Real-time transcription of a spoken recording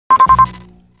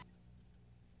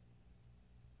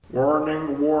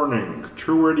Warning, warning.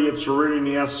 Two idiots are reading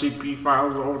the SCP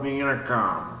files over the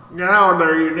intercom. Get out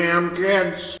there, you damn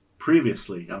kids!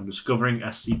 Previously, on Discovering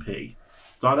SCP,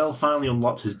 Darnell finally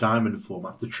unlocked his diamond form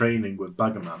after training with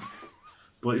Baggerman.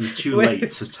 But it was too late,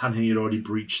 as Tanhony had already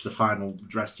breached the final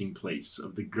resting place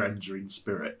of the Grendrine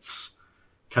spirits.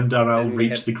 Can Darnell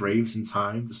reach the graves in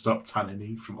time to stop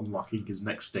Tanhony from unlocking his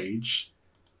next stage?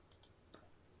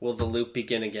 Will the loop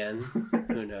begin again?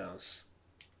 Who knows?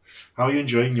 How are you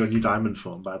enjoying your new diamond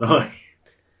form, by the way?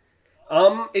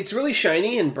 It's really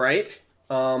shiny and bright.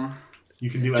 You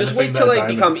can do just wait till I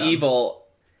become evil.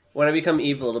 When I become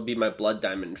evil, it'll be my blood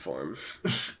diamond form.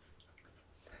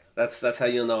 That's how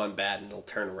you'll know I'm bad, and it'll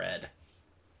turn red.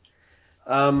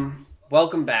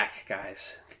 Welcome back,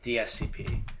 guys, to the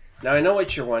SCP. Now, I know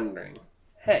what you're wondering.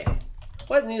 Hey,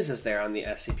 what news is there on the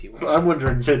SCP world? I'm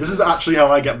wondering too. This is actually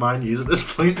how I get my news at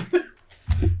this point.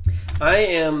 I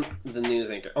am the news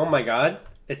anchor. Oh my god,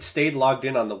 it stayed logged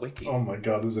in on the wiki. Oh my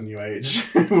god, there's a new age.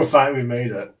 We're fine, we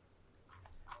made it.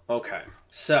 Okay,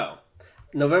 so,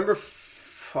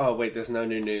 oh wait, there's no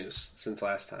new news since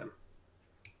last time.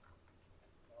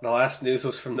 The last news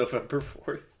was from November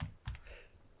 4th.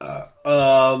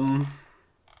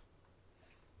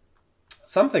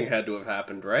 Something had to have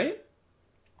happened, right?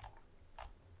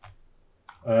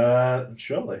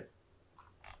 Surely.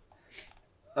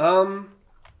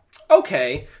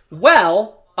 Okay.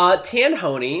 Well,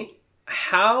 Tanhony,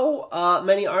 how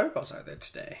many articles are there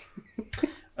today?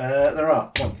 There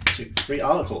are 1, 2, 3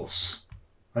 articles.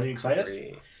 Are you excited?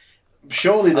 3.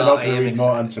 Surely they're not going to read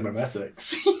more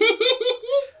antimemetics.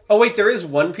 Oh wait, there is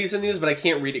one piece of news, but I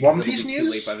can't read it. One Piece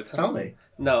news? Too late by the time. Tell me.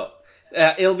 No,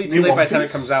 it'll be too late by the time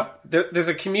it comes out. There's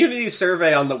a community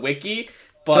survey on the wiki,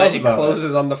 but it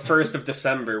closes on the 1st of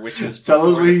December, which is. Tell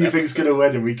us who you think's going to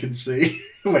win, and we can see.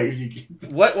 Wait, if you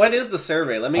can... What is the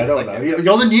survey? Let me. I don't know.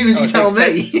 You're the news. You tell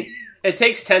me. It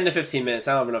takes 10 to 15 minutes.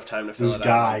 I don't have enough time to fill this it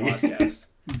guy. out on the podcast.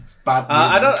 Bad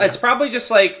I don't. It's probably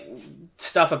just like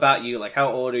stuff about you, like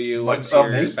how old are you, what's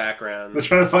your background. We're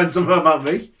trying to find something about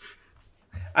me.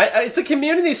 It's a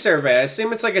community survey. I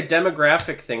assume it's like a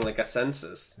demographic thing, like a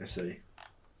census. I see.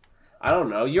 I don't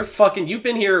know. You've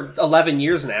been here 11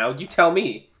 years now. You tell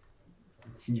me.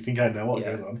 You think I know what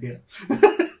goes on here?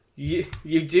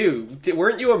 You do.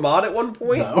 Weren't you a mod at one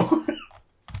point? No.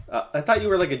 I thought you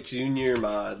were like a junior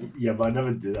mod. Yeah, but I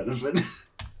never did anything.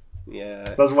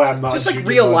 Yeah. That's why I'm not just a like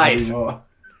real life. Anymore.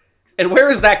 And where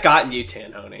has that gotten you,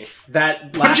 Tanhony?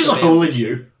 That lack just of a hole in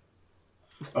you.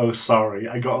 Oh, sorry.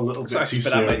 I got a little bit too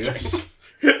serious.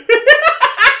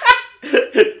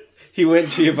 He went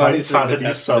Giovanni's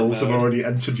Tanity's souls have already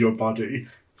entered your body.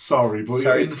 Sorry, but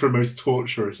you're in for a most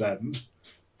torturous end.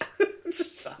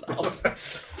 Shut up.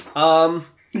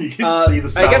 You can see the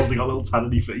cells, they got little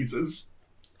Tanity faces.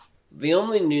 The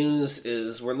only news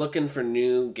is we're looking for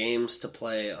new games to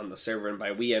play on the server, and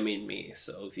by we I mean me.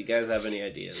 So if you guys have any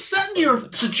ideas, send your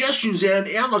suggestions in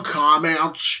the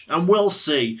comments, and we'll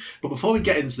see. But before we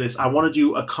get into this, I want to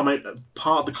do a comment,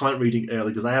 part of the comment reading early,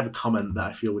 because I have a comment that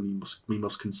I feel we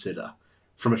must consider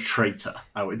from a traitor.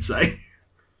 I would say.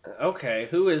 Okay,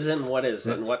 who is it and what is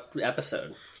it and what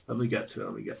episode? Let me get to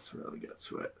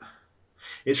it.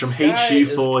 It's from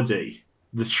HU4D.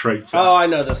 The traitor. Oh, I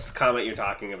know this comment you're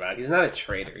talking about. He's not a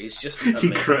traitor. He's just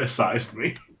he criticised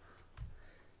me.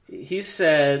 He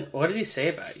said, what did he say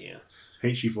about you?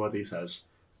 HU4D says,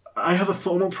 I have a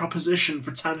formal proposition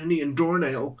for Tanhony and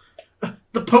Dornale.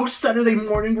 The post-Saturday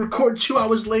morning record 2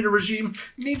 hours later regime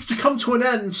needs to come to an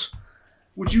end.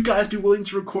 Would you guys be willing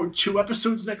to record 2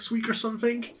 episodes next week or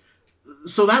something?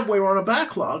 So that way we're on a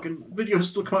backlog and videos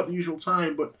still come out at the usual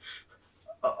time, but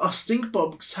us stink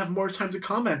bugs have more time to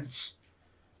comment.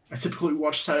 I typically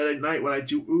watch Saturday night when I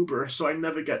do Uber, so I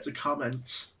never get to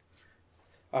comment.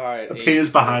 Alright. Appears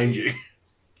behind you.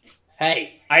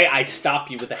 Hey, I stop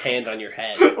you with a hand on your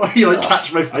head. Why you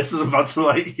catch my fist as I'm about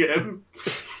to get him?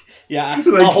 Yeah,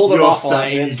 I'll hold him off while I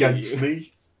answer against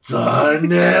me.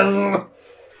 Darnell!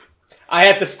 I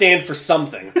have to stand for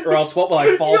something, or else what will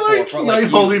I fall for? You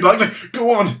hold me back,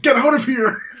 go on, get out of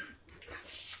here!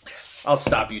 I'll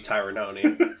stop you,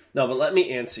 Tyranoni. No, but let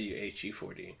me answer you,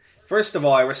 HE4D. First of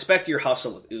all, I respect your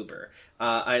hustle with Uber.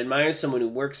 I admire someone who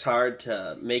works hard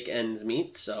to make ends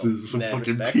meet, so... This is some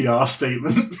fucking PR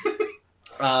statement.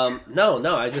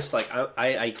 No, I just,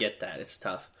 I get that. It's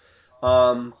tough.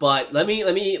 But let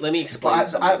me explain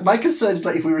something. My concern is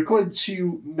that if we record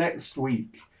 2 next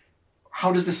week,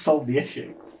 how does this solve the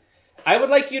issue? I would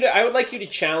like you to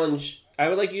challenge... I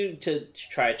would like you to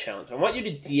try a challenge. I want you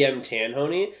to DM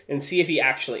Tanhony and see if he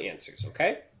actually answers,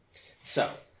 okay? So,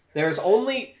 there's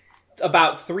only...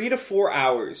 about 3 to 4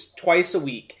 hours twice a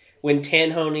week when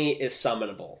Tanhony is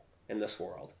summonable in this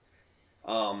world.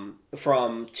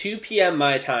 From 2 p.m.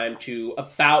 my time to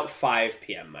about 5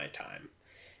 p.m. my time.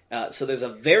 So there's a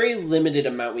very limited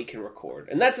amount we can record.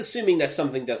 And that's assuming that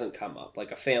something doesn't come up,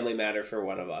 like a family matter for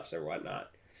one of us or whatnot.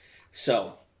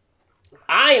 So,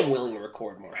 I am willing to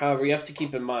record more. However, you have to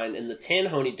keep in mind, in the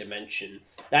Tanhony dimension,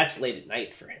 that's late at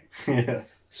night for him. Yeah.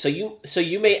 So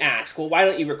you may ask, well, why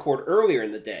don't you record earlier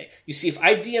in the day? You see, if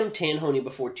I DM Tanhony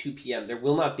before 2 p.m., there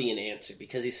will not be an answer,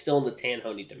 because he's still in the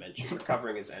Tanhony dimension,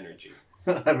 recovering his energy.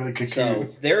 I'm in a cocoon. So,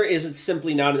 there is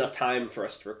simply not enough time for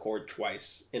us to record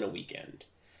twice in a weekend.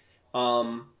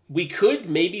 We could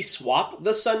maybe swap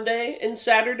the Sunday and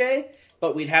Saturday,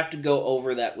 but we'd have to go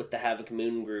over that with the Havoc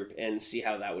Moon group and see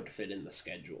how that would fit in the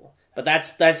schedule. But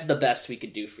that's the best we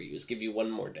could do for you, is give you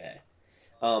one more day.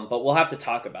 But we'll have to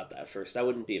talk about that first. That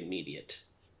wouldn't be immediate.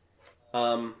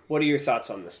 What are your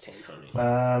thoughts on this, Tanhony?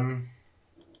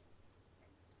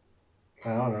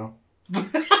 I don't know.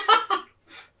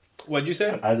 What'd you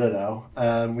say? I don't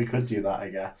know. We could do that, I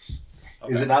guess.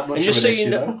 Okay. Is it that much And of just an so you issue,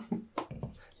 know,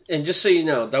 and just so you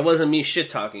know, that wasn't me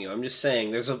shit-talking you. I'm just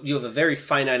saying you have a very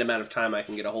finite amount of time I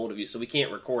can get a hold of you, so we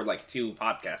can't record like 2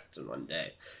 podcasts in one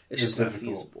day. It's just not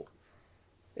feasible.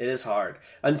 It is hard.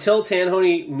 Until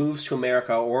Tanhony moves to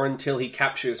America, or until he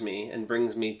captures me and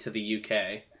brings me to the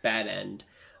UK, bad end,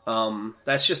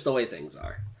 that's just the way things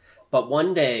are. But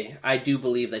one day, I do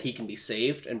believe that he can be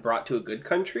saved and brought to a good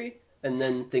country, and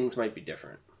then things might be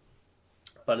different.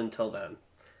 But until then.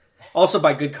 Also,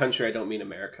 by good country, I don't mean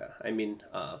America. I mean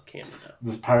Canada.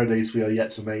 The paradise we are yet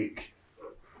to make.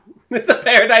 The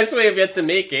paradise we have yet to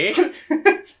make, eh?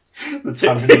 The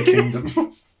Tanhony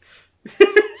Kingdom.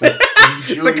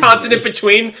 It's a continent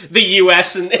between the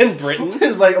US and Britain.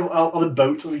 It's like on a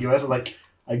boat to the US, and like,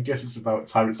 I guess it's about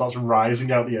time it starts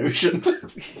rising out the ocean.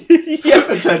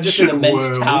 Yeah, just an immense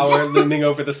world. tower looming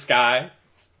over the sky.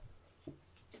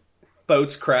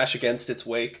 Boats crash against its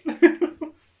wake.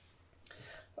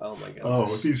 Oh my goodness. Oh,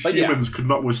 if these But humans could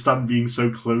not withstand being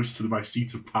so close to my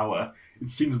seat of power,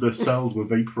 it seems their cells were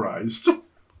vaporized.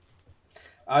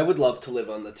 I would love to live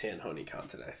on the Tanhony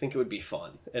continent. I think it would be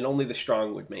fun, and only the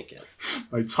strong would make it.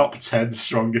 My top 10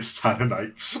 strongest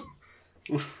Tanhonites.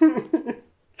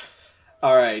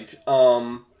 All right.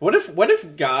 What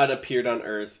if God appeared on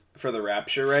Earth for the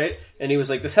rapture, right? And he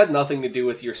was like, "This had nothing to do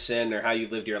with your sin or how you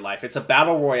lived your life. It's a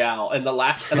battle royale, and the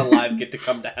last 10 alive get to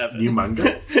come to heaven." New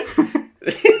manga.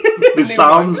 It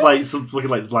sounds like some fucking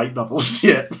like light novels.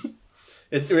 Yeah.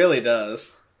 It really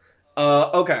does.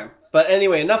 Okay. But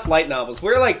anyway, enough light novels.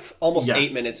 We're like almost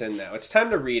 8 minutes in now. It's time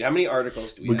to read. How many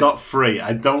articles do we have? We got 3.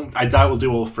 I doubt we'll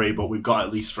do all 3, but we've got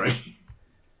at least 3.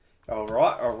 All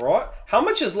right. How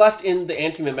much is left in the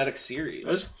Anti-Mimetic series?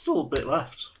 There's still a bit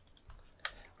left.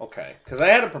 Okay, because I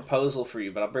had a proposal for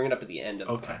you, but I'll bring it up at the end of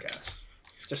the podcast.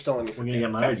 Just don't let me We're forget. gonna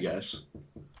get married, guys.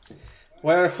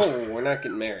 Well, we're not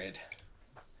getting married.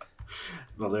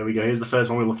 Well, there we go. Here's the first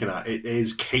one we're looking at. It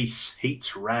is Case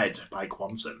Hates Red by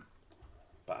Quantum.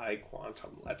 By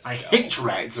Quantum, let's I go. hate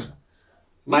red.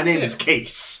 My name is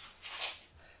Case.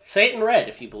 Say it in red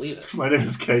if you believe it. My name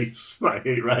is Case. I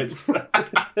hate red.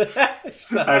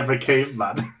 I'm a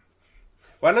caveman.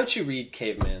 Why don't you read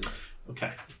Caveman?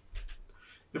 Okay.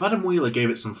 If Adam Wheeler gave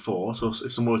it some thought, or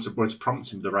if someone were to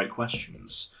prompt him with the right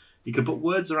questions, he could put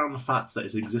words around the fact that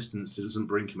his existence doesn't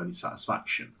bring him any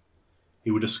satisfaction.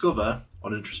 He would discover,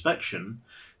 on introspection,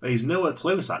 that he's nowhere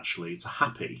close, actually, to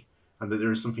happy, and that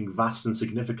there is something vast and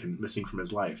significant missing from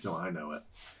his life. Don't I know it?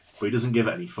 But he doesn't give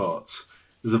it any thought.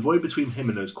 There's a void between him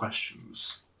and those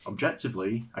questions.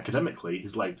 Objectively, academically,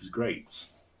 his life is great.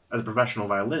 As a professional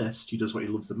violinist, he does what he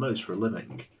loves the most for a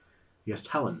living. He has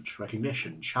talent,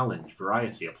 recognition, challenge,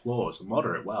 variety, applause, and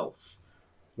moderate wealth.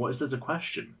 What is there to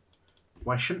question?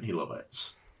 Why shouldn't he love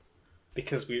it?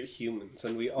 Because we're humans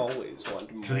and we always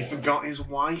want more. Because he forgot his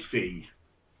wifey.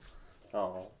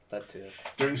 Oh, that too.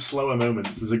 During slower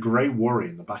moments, there's a grey worry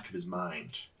in the back of his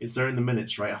mind. It's there in the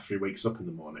minutes right after he wakes up in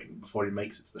the morning, before he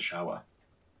makes it to the shower.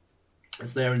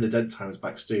 It's there in the dead times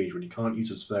backstage when he can't use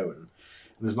his phone,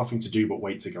 and there's nothing to do but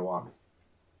wait to go on.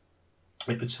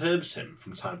 It perturbs him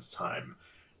from time to time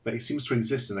that he seems to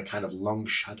exist in a kind of long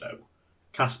shadow,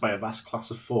 cast by a vast class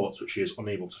of thoughts which he is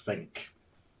unable to think.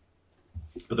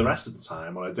 But the rest of the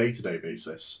time, on a day-to-day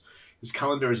basis, his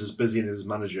calendar is as busy as his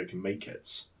manager can make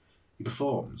it. He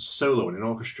performs, solo and in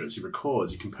orchestras, he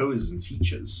records, he composes and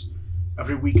teaches.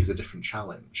 Every week is a different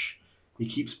challenge. He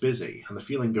keeps busy, and the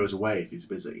feeling goes away if he's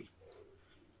busy.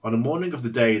 On the morning of the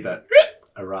day that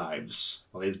arrives,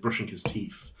 while he is brushing his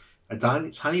teeth, a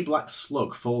tiny black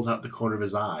slug falls out the corner of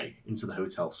his eye into the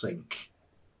hotel sink.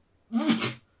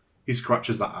 He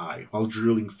scratches that eye while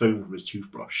drooling foam from his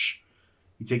toothbrush.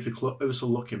 He takes a closer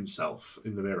look himself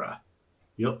in the mirror.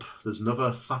 Yup, there's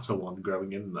another fatter one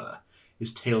growing in there,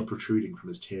 his tail protruding from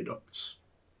his tear ducts.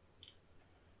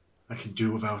 I can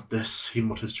do without this, he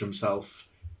mutters to himself.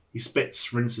 He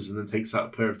spits, rinses, and then takes out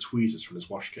a pair of tweezers from his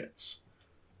wash kits.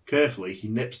 Carefully, he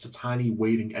nips the tiny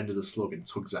waving end of the slug and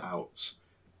tugs it out.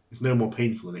 It's no more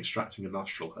painful than extracting a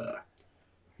nostril hair.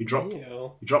 He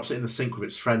drops it in the sink with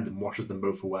its friend and washes them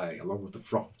both away, along with the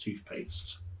froth of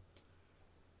toothpaste.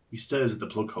 He stares at the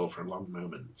plug hole for a long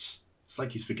moment. It's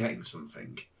like he's forgetting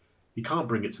something. He can't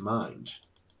bring it to mind.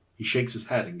 He shakes his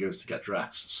head and goes to get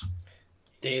dressed.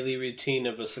 Daily routine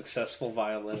of a successful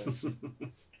violinist.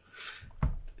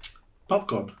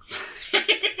 Popcorn.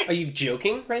 Are you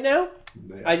joking right now?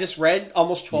 No. I just read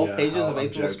almost 12 pages of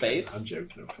Eighth Space. I'm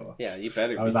joking, of course. Yeah, you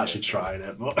better. I was actually trying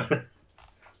it, but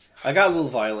I got a little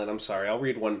violent. I'm sorry. I'll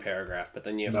read one paragraph, but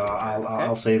then you have to.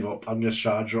 I'll save up. I'm just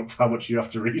charge up how much you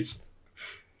have to read.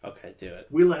 Okay, do it.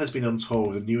 Wheeler has been on tour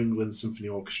with the New England Symphony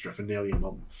Orchestra for nearly a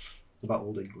month. What about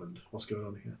Old England? What's going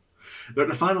on here? They're at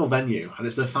the final venue, and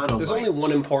it's their final There's night. only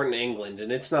one important England,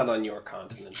 and it's not on your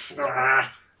continent.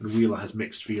 And Wheeler has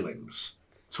mixed feelings.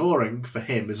 Touring, for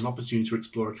him, is an opportunity to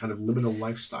explore a kind of liminal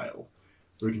lifestyle,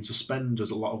 where he can suspend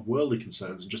as a lot of worldly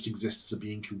concerns and just exist as a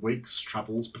being who wakes,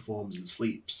 travels, performs, and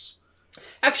sleeps.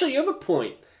 Actually, you have a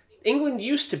point. England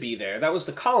used to be there. That was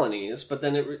the colonies, but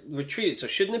then it retreated. So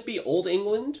shouldn't it be Old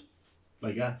England?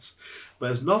 I guess.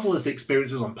 But as novel as the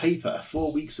experience is on paper,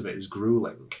 4 weeks of it is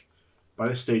grueling. By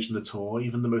this stage in the tour,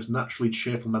 even the most naturally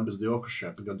cheerful members of the orchestra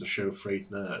have begun to show frayed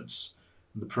nerves,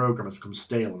 and the programme has become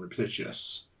stale and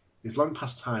repetitious. It's long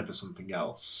past time for something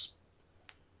else.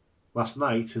 Last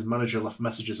night, his manager left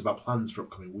messages about plans for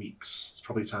upcoming weeks. It's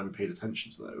probably time he paid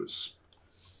attention to those.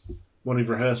 Morning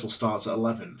rehearsal starts at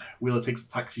 11. Wheeler takes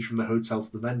a taxi from the hotel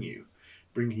to the venue,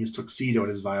 bringing his tuxedo and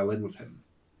his violin with him.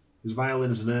 His violin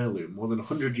is an heirloom, more than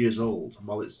 100 years old, and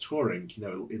while it's touring,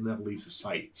 it never leaves his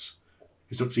sight.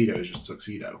 His tuxedo is just a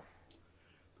tuxedo.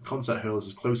 The concert hall is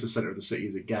as close to the centre of the city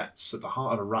as it gets, at the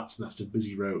heart of a rat's nest of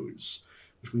busy roads,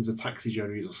 which means the taxi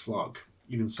journey is a slog,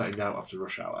 even setting out after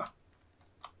rush hour.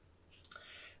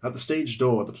 At the stage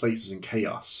door, the place is in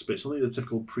chaos, but it's only the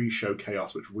typical pre-show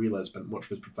chaos which Wheeler spent much of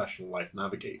his professional life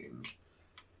navigating.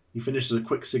 He finishes a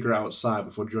quick cigarette outside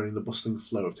before joining the bustling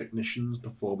flow of technicians,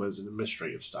 performers, and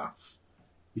administrative staff.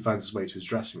 He finds his way to his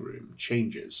dressing room,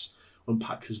 changes,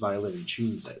 unpacks his violin and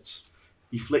tunes it.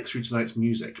 He flicks through tonight's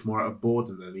music, more out of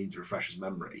boredom than a need to refresh his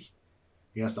memory.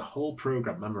 He has the whole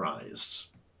programme memorised.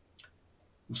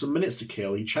 With some minutes to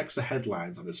kill, he checks the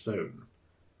headlines on his phone.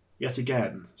 Yet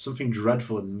again, something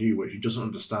dreadful and new which he doesn't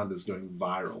understand is going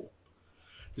viral.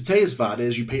 The Teisvad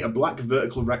is you paint a black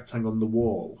vertical rectangle on the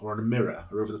wall, or on a mirror,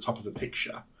 or over the top of a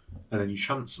picture, and then you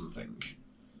chant something.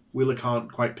 Wheeler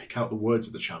can't quite pick out the words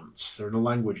of the chants. They're in a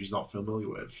language he's not familiar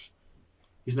with.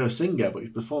 He's no singer, but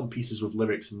he's performed pieces with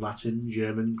lyrics in Latin,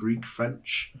 German, Greek,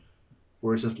 French,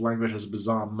 whereas this language has a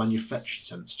bizarre manufactured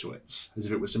sense to it, as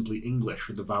if it was simply English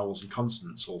with the vowels and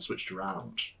consonants all switched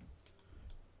around.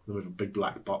 With a big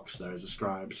black box there as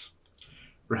described.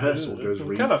 Rehearsal goes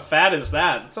What kind of fad is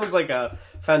that? It sounds like a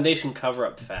Foundation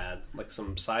cover-up fad, like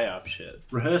some psyop shit.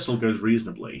 Rehearsal goes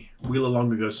reasonably. Wheeler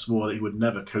long ago swore that he would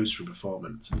never coast through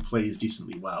performance, and he plays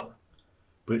decently well.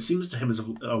 But it seems to him as if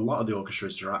a lot of the orchestra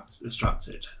is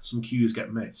distracted. Some cues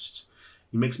get missed.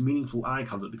 He makes meaningful eye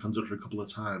contact with the conductor a couple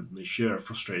of times, and they share a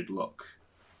frustrated look.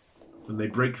 When they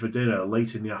break for dinner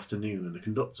late in the afternoon, the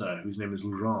conductor, whose name is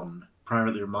Luron,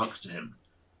 privately remarks to him,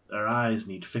 "Their eyes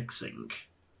need fixing."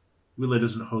 Wheeler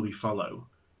doesn't wholly follow.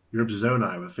 He rubs his own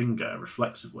eye with a finger,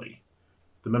 reflexively.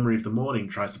 The memory of the morning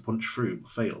tries to punch through,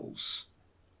 but fails.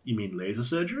 "You mean laser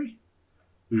surgery?"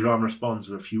 Luron responds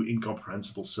with a few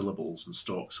incomprehensible syllables and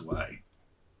stalks away.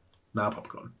 Now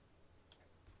popcorn.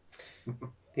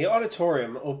 The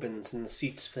auditorium opens and the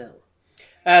seats fill.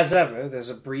 As ever, there's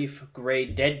a brief, grey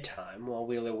dead time while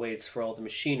Wheeler waits for all the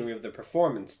machinery of the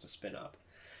performance to spin up.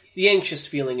 The anxious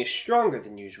feeling is stronger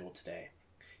than usual today.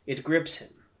 It grips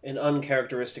him, an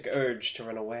uncharacteristic urge to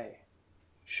run away.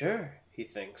 Sure, he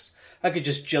thinks, I could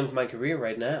just junk my career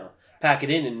right now, pack it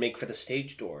in and make for the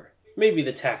stage door. Maybe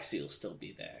the taxi'll still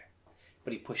be there.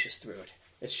 But he pushes through it.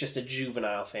 It's just a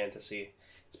juvenile fantasy.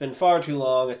 It's been far too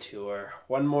long a tour.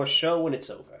 One more show and it's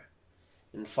over.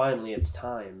 And finally it's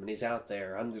time, and he's out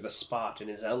there, under the spot, in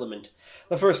his element.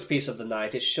 The first piece of the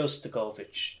night is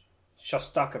Shostakovich.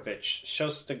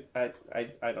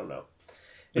 I don't know.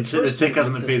 The tick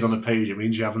hasn't appeared on the page. It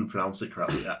means you haven't pronounced it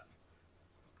correctly yet.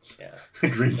 Yeah.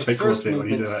 Green tick will appear when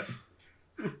you do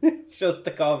it.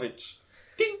 Shostakovich.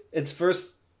 Its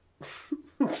first...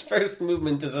 Its first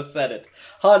movement is a sedet,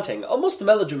 haunting, almost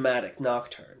melodramatic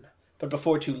nocturne. But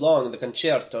before too long, the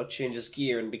concerto changes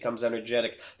gear and becomes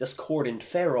energetic, discordant,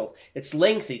 feral. It's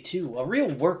lengthy, too, a real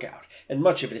workout, and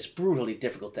much of it is brutally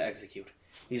difficult to execute.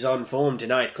 He's on form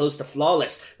tonight, close to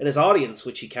flawless, and his audience,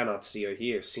 which he cannot see or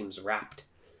hear, seems rapt.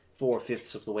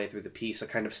 4/5 of the way through the piece, a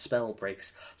kind of spell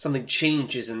breaks. Something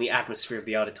changes in the atmosphere of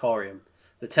the auditorium.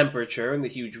 The temperature in the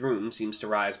huge room seems to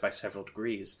rise by several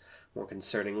degrees. More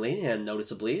concerningly and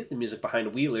noticeably, the music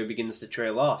behind Wheeler begins to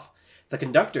trail off. The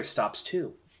conductor stops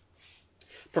too.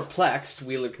 Perplexed,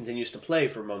 Wheeler continues to play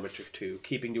for a moment or two,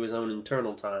 keeping to his own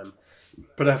internal time.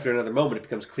 But after another moment, it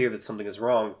becomes clear that something is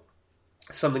wrong.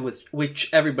 Something which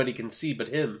everybody can see but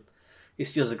him. He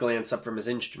steals a glance up from his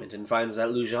instrument and finds that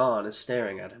Lujan is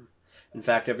staring at him. In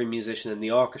fact, every musician in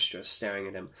the orchestra is staring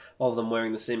at him, all of them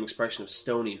wearing the same expression of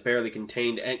stony, barely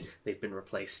contained they've been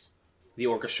replaced. The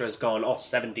orchestra is gone, all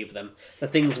 70 of them. The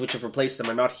things which have replaced them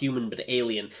are not human but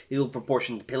alien,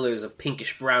 ill-proportioned pillars of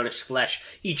pinkish-brownish flesh.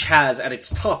 Each has, at its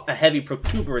top, a heavy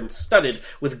protuberance studded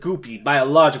with goopy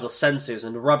biological sensors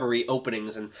and rubbery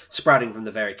openings, and sprouting from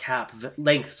the very cap,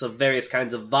 lengths of various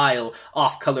kinds of vile,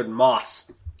 off-colored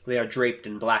moss. They are draped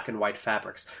in black and white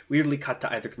fabrics, weirdly cut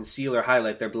to either conceal or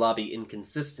highlight their blobby,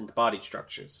 inconsistent body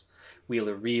structures.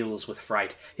 Wheeler reels with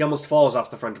fright. He almost falls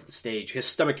off the front of the stage. His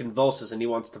stomach convulses and he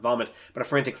wants to vomit, but a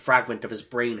frantic fragment of his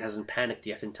brain hasn't panicked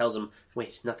yet and tells him,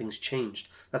 wait, nothing's changed.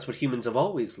 That's what humans have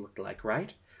always looked like,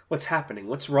 right? What's happening?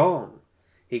 What's wrong?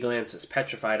 He glances,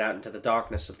 petrified, out into the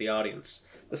darkness of the audience.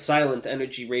 The silent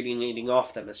energy radiating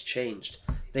off them has changed.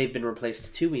 They've been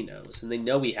replaced too, he knows, and they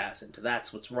know he hasn't.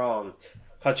 That's what's wrong.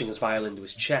 Clutching his violin to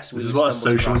his chest, this is what a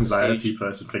social anxiety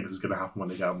person thinks is going to happen when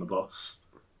they get on the bus.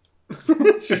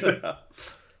 Shut up.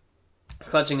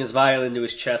 Clutching his violin to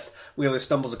his chest, Wheeler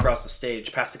stumbles across the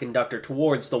stage, past the conductor,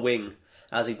 towards the wing.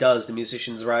 As he does, the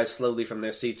musicians rise slowly from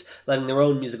their seats, letting their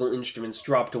own musical instruments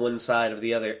drop to one side of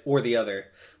the other.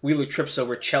 Wheeler trips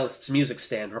over a cellist's music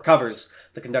stand, recovers.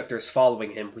 The conductor is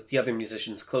following him, with the other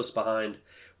musicians close behind.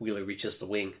 Wheeler reaches the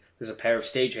wing. There's a pair of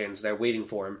stagehands there waiting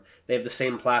for him. They have the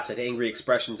same placid, angry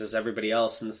expressions as everybody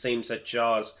else, and the same set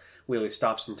jaws. Wheeler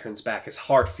stops and turns back. His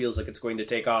heart feels like it's going to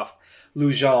take off.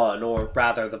 Lujan, or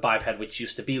rather the biped which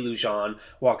used to be Lujan,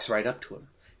 walks right up to him.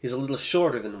 He's a little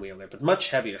shorter than Wheeler, but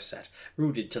much heavier set.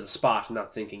 Rooted to the spot,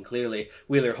 not thinking clearly,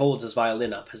 Wheeler holds his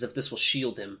violin up, as if this will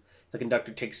shield him. The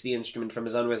conductor takes the instrument from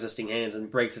his unresisting hands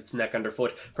and breaks its neck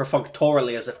underfoot,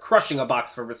 perfunctorily, as if crushing a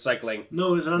box for recycling.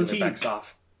 No, it's an antique. Wheeler backs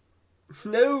off.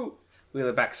 No!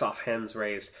 Wheeler backs off, hands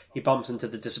raised. He bumps into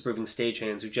the disapproving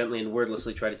stagehands, who gently and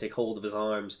wordlessly try to take hold of his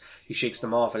arms. He shakes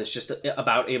them off and is just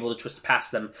about able to twist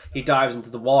past them. He dives into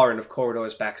the warren of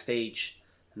corridors backstage,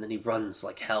 and then he runs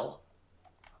like hell.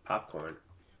 Popcorn.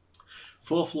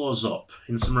 4 floors up,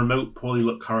 in some remote, poorly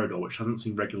lit corridor which hasn't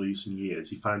seen regular use in years,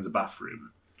 he finds a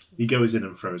bathroom. He goes in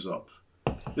and throws up.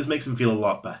 This makes him feel a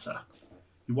lot better.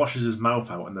 He washes his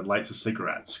mouth out and then lights a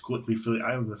cigarette, quickly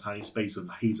filling the tiny space with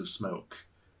a haze of smoke.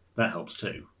 That helps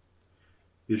too.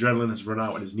 The adrenaline has run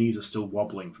out and his knees are still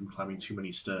wobbling from climbing too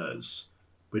many stairs,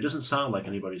 but it doesn't sound like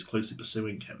anybody's closely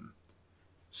pursuing him.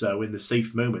 So, in this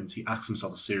safe moment, he asks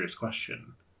himself a serious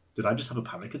question. Did I just have a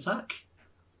panic attack?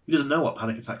 He doesn't know what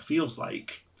panic attack feels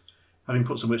like. Having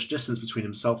put so much distance between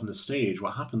himself and the stage,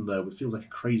 what happened there feels like a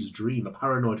crazed dream, a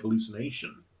paranoid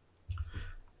hallucination.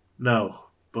 No,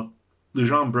 but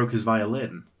Lujan broke his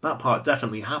violin. That part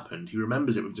definitely happened. He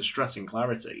remembers it with distressing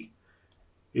clarity.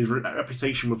 His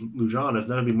reputation with Lujan has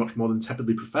never been much more than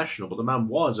tepidly professional, but the man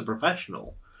was a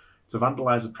professional. To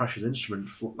vandalise a precious instrument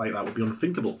like that would be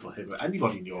unthinkable for him or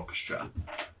anybody in the orchestra.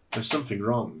 There's something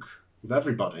wrong with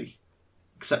everybody,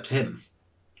 except him.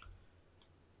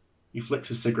 He flicks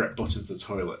his cigarette butt into the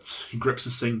toilet. He grips the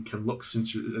sink and looks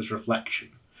into his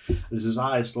reflection. As his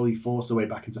eyes slowly force their way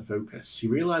back into focus, he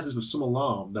realises with some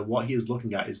alarm that what he is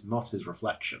looking at is not his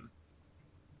reflection.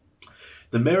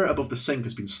 The mirror above the sink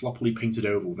has been sloppily painted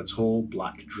over with a tall,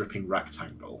 black, dripping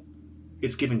rectangle.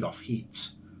 It's giving off heat.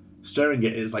 Stirring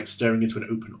it is like staring into an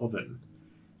open oven.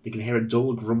 You can hear a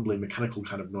dull, grumbling, mechanical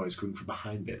kind of noise coming from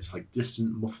behind it, like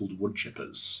distant, muffled wood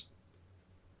chippers.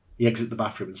 He exits the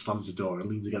bathroom and slams the door and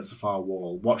leans against the far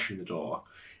wall, watching the door,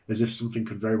 as if something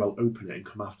could very well open it and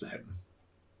come after him.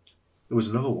 There was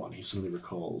another one, he suddenly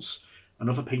recalls.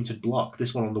 Another painted block,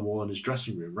 this one on the wall in his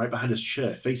dressing room, right behind his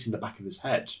chair, facing the back of his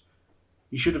head.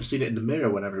 He should have seen it in the mirror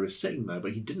whenever he was sitting there,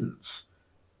 but he didn't.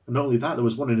 And not only that, there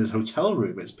was one in his hotel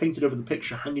room. It's painted over the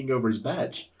picture hanging over his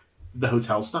bed. Did the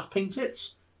hotel staff paint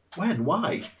it? When?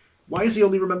 Why? Why is he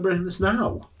only remembering this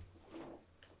now?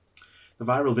 The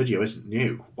viral video isn't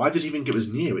new. Why did he think it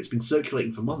was new? It's been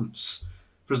circulating for months.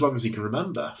 For as long as he can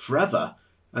remember. Forever.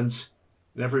 And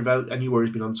Anywhere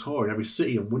he's been on tour, in every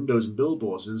city, on windows and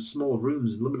billboards, and in small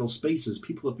rooms and liminal spaces,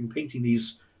 people have been painting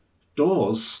these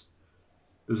doors.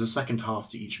 There's a second half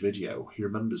to each video. He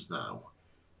remembers now.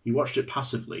 He watched it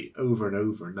passively, over and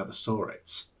over, and never saw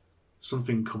it.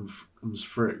 Something comes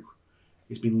through.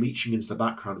 It's been leaching into the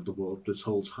background of the world this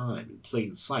whole time, in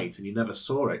plain sight, and he never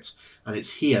saw it. And it's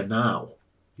here now.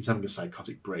 He's having a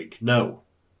psychotic break. No,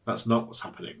 that's not what's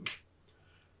happening.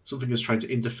 Something is trying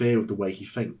to interfere with the way he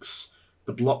thinks.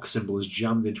 The block symbol is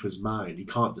jammed into his mind. He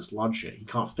can't dislodge it. He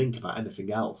can't think about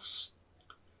anything else.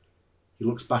 He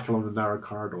looks back along the narrow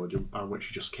corridor down which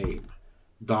he just came.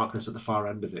 Darkness at the far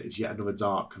end of it is yet another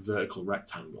dark, vertical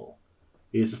rectangle.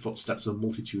 He hears the footsteps of a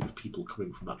multitude of people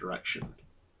coming from that direction.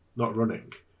 Not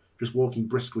running, just walking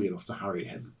briskly enough to harry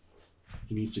him.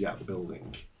 He needs to get out of the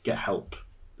building. Get help.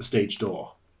 The stage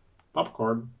door.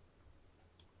 Popcorn.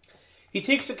 He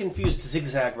takes a confused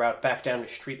zigzag route back down to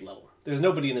street level. There's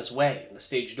nobody in his way, and the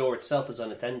stage door itself is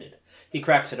unattended. He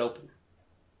cracks it open.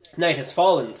 Night has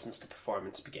fallen since the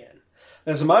performance began.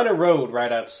 There's a minor road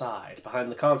right outside,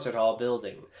 behind the concert hall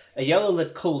building, a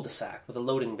yellow-lit cul-de-sac with a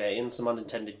loading bay and some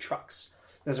unattended trucks.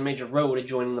 There's a major road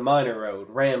adjoining the minor road,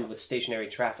 rammed with stationary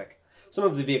traffic. Some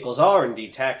of the vehicles are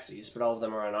indeed taxis, but all of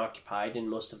them are unoccupied and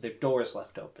most of their doors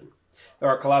left open. There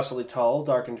are colossally tall,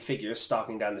 darkened figures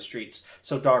stalking down the streets,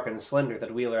 so dark and slender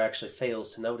that Wheeler actually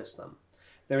fails to notice them.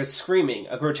 There is screaming,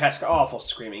 a grotesque, awful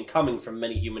screaming, coming from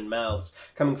many human mouths,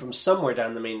 coming from somewhere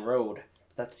down the main road.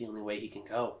 But that's the only way he can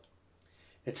go.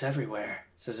 "It's everywhere,"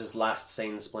 says his last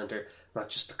sane splinter. "Not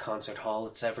just the concert hall,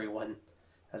 it's everyone."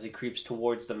 As he creeps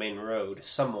towards the main road,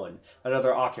 someone,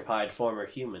 another occupied former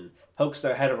human, pokes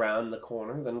their head around the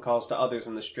corner, then calls to others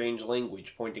in the strange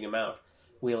language, pointing him out.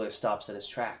 Wheeler stops in his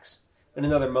tracks. In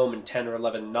another moment, 10 or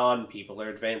 11 non-people are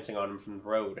advancing on him from the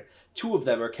road. 2 of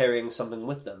them are carrying something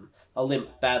with them. A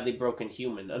limp, badly broken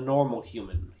human, a normal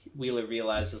human, Wheeler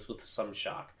realizes with some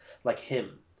shock, like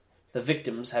him. The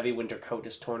victim's heavy winter coat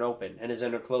is torn open, and his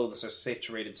inner clothes are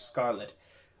saturated scarlet.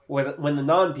 When the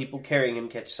non-people carrying him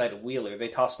catch sight of Wheeler, they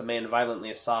toss the man violently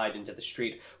aside into the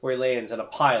street, where he lands in a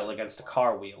pile against a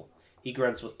car wheel. He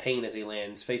grunts with pain as he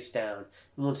lands, face down,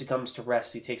 and once he comes to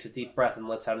rest, he takes a deep breath and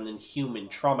lets out an inhuman,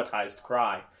 traumatized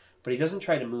cry. But he doesn't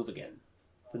try to move again.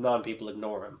 The non-people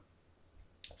ignore him.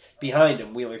 Behind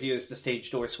him, Wheeler hears the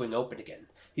stage door swing open again.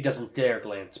 He doesn't dare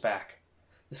glance back.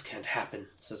 "This can't happen,"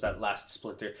 says that last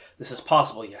splinter. "This is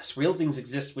possible, yes. Real things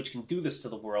exist which can do this to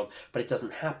the world, but it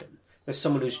doesn't happen. There's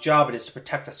someone whose job it is to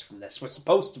protect us from this. We're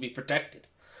supposed to be protected.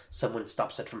 Someone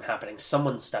stops it from happening.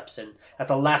 Someone steps in. At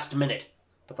the last minute.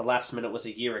 But the last minute was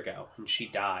a year ago, and she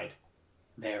died.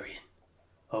 Marion.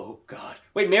 Oh, God.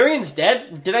 Wait, Marion's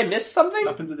dead? Did I miss something?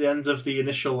 Happened at the end of the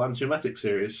initial Antiemetic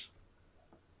series.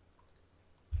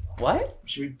 What?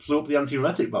 She blew up the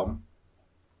Antiemetic bomb.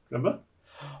 Remember?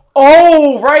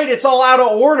 Oh, right, it's all out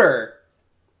of order.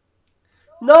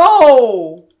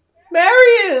 No!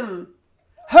 Marion!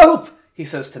 Help! He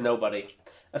says to nobody.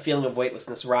 A feeling of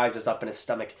weightlessness rises up in his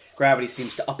stomach. Gravity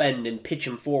seems to upend and pitch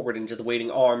him forward into the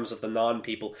waiting arms of the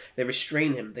non-people. They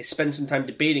restrain him. They spend some time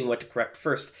debating what to correct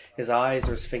first, his eyes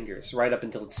or his fingers. Right up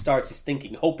until it starts, he's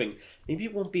thinking, hoping, maybe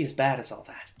it won't be as bad as all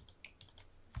that.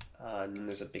 And then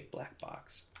there's a big black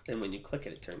box. And when you click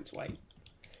it, it turns white.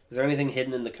 Is there anything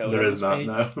hidden in the code? There on is this not, page?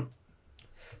 no.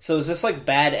 So is this like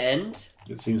bad end?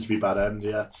 It seems to be bad end,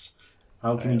 yes.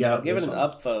 How can you get out I'll give it this an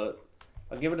one? upvote.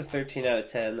 I'll give it a 13 out of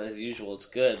 10. As usual, it's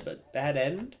good, but bad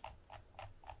end?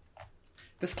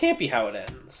 This can't be how it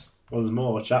ends. Well, there's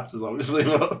more chapters, obviously,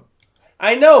 but...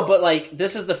 I know, but like,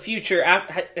 this is the future.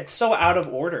 It's so out of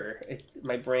order.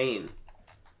 My brain.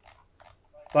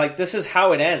 Like, this is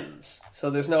how it ends. So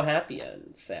there's no happy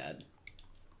end. Sad.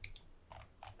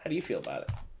 How do you feel about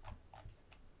it?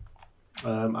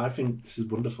 I think this is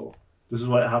wonderful. This is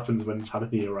what happens when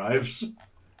Tannen arrives.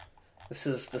 This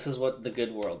is what the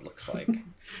good world looks like.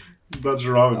 That's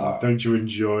wrong. Don't you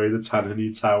enjoy the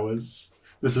Tannen Towers?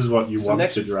 This is what you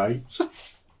wanted, right?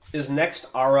 Is next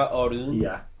Ara Orun?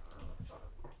 Yeah.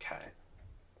 Okay.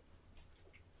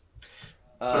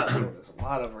 There's a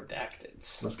lot of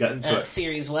redacteds. Let's get into it.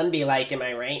 Series 1 be like, am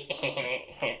I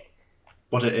right?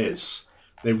 What it is.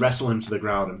 They wrestle him to the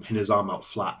ground and pin his arm out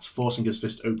flat, forcing his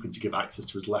fist open to give access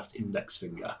to his left index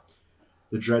finger.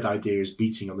 The dread idea is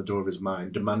beating on the door of his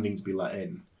mind, demanding to be let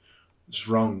in. It's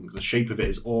wrong. The shape of it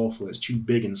is awful. It's too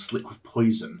big and slick with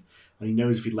poison, and he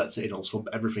knows if he lets it in, it'll swamp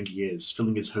everything he is,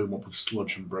 filling his home up with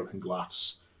sludge and broken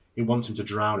glass. It wants him to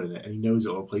drown in it, and he knows it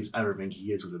will replace everything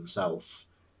he is with himself.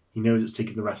 He knows it's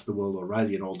taken the rest of the world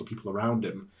already and all the people around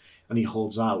him, and he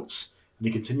holds out. And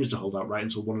he continues to hold out right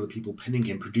until one of the people pinning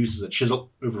him produces a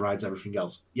chisel, overrides everything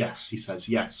else. Yes, he says,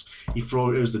 yes. He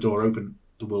throws the door open.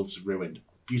 the world is ruined.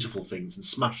 Beautiful things, and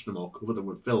smash them or cover them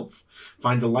with filth.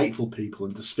 Find delightful people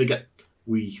and disfigure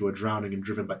we who are drowning and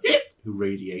driven by it who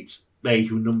radiates. They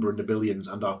who number in the billions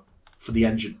and are for the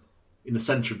engine in the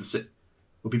centre of the city,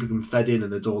 where people can be fed in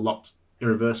and the door locked,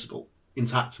 irreversible,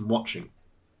 intact and watching.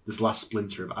 This last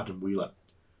splinter of Adam Wheeler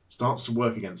starts to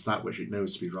work against that which it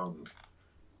knows to be wrong.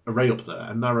 A ray up there,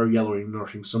 a narrow, yellowing,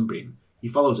 nourishing sunbeam. He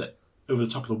follows it, over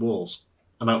the top of the walls,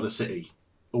 and out of the city,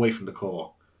 away from the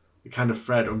core. A kind of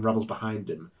thread unravels behind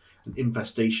him, an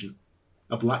infestation.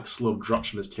 A black slug drops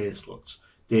from his tear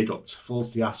duct,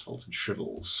 falls to the asphalt and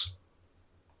shrivels.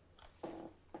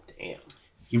 Damn.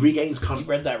 He regains You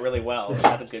read that really well. It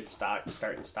had a good start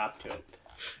and stop to it.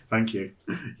 Thank you.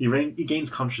 He gains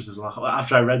consciousness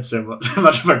after I read so much.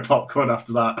 Imagine if I popcorn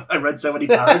after that. I read so many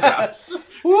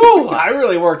paragraphs. Woo! I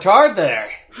really worked hard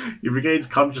there. He regains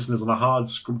consciousness on a hard,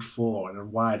 scrubbed floor in a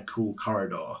wide, cool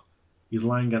corridor. He's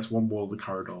lying against one wall of the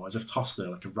corridor, as if tossed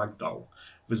there like a rag doll,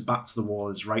 with his back to the wall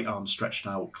and his right arm stretched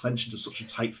out, clenched into such a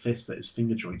tight fist that his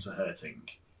finger joints are hurting.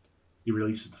 He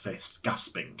releases the fist,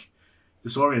 gasping.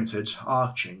 Disoriented,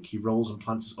 arching, he rolls and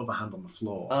plants his other hand on the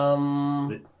floor.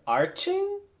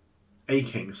 Arching?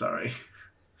 Aching, sorry.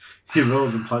 He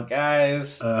rolls and plants...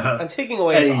 Guys, I'm taking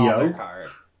away his Ayo. author card.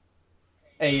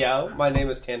 Hey, yo, my name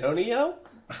is Tantonio.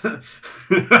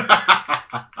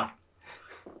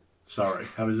 Sorry,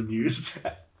 I was amused.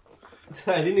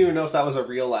 I didn't even know if that was a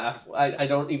real laugh. I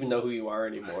don't even know who you are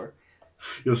anymore.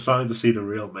 You're starting to see the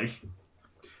real me.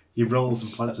 He rolls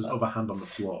and plants his other hand on the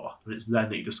floor, and it's then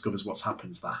that he discovers what's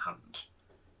happened to that hand.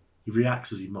 He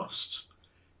reacts as he must.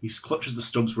 He clutches the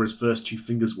stubs where his first two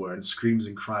fingers were and screams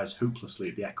and cries hopelessly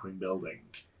at the echoing building.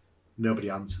 Nobody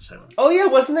answers him. Oh yeah,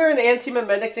 wasn't there an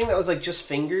anti-mimetic thing that was like just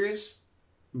fingers?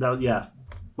 No, yeah.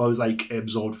 Well, it was like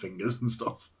absorbed fingers and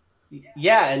stuff.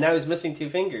 Yeah, and now he's missing two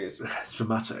fingers. It's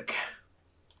dramatic.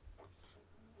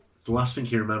 The last thing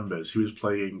he remembers, he was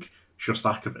playing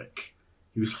Shostakovich.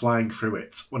 He was flying through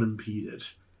it, unimpeded.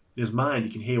 In his mind, he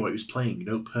can hear what he was playing,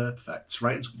 note perfect,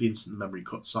 right until the instant the memory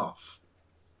cuts off.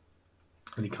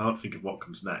 And he can't think of what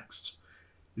comes next.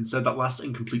 Instead, that last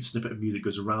incomplete snippet of music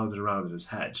goes around and around in his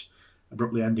head,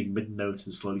 abruptly ending mid-note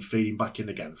and slowly fading back in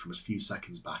again from a few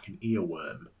seconds back, an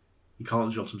earworm. He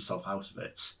can't jolt himself out of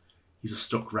it. He's a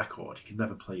stuck record, he can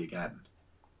never play again.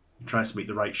 He tries to make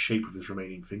the right shape with his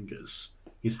remaining fingers.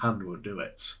 His hand won't do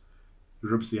it. He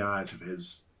rubs the eyes with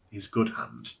his good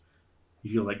hand. He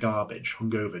feels like garbage,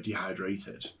 hungover,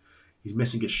 dehydrated. He's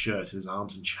missing his shirt and his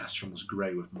arms and chest are almost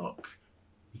grey with muck.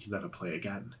 He can never play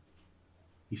again.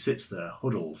 He sits there,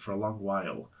 huddled for a long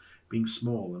while, being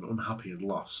small and unhappy and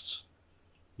lost.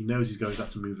 He knows he's going to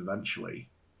have to move eventually.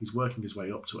 He's working his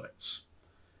way up to it.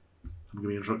 I'm going to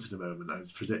be interrupted in a moment.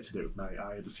 I've predicted it with my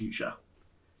eye of the future.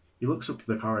 He looks up to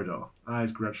the corridor,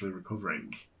 eyes gradually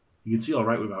recovering. He can see all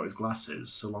right without his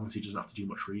glasses, so long as he doesn't have to do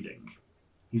much reading.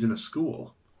 He's in a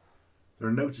school. There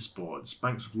are notice boards,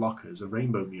 banks of lockers, a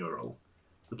rainbow mural.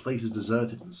 The place is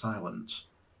deserted and silent.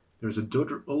 There is a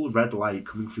dull red light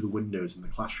coming through the windows and the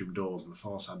classroom doors on the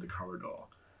far side of the corridor,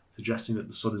 suggesting that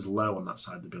the sun is low on that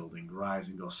side of the building,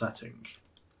 rising or setting.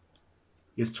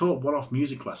 He has taught one-off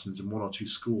music lessons in one or two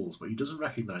schools, but he doesn't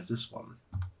recognise this one.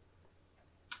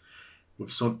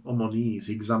 With some unease,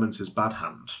 he examines his bad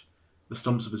hand. The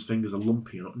stumps of his fingers are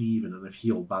lumpy and uneven and have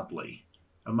healed badly.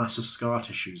 A mass of scar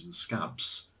tissues and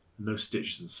scabs, and no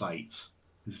stitches in sight,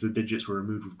 as if the digits were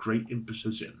removed with great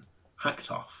imprecision, hacked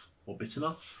off, or bitten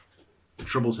off. It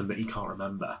troubles him that he can't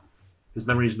remember. His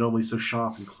memory is normally so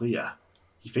sharp and clear.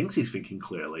 He thinks he's thinking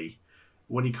clearly.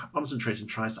 When he concentrates and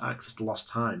tries to access the lost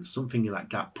time, something in that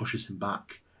gap pushes him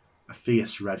back. A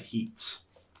fierce red heat.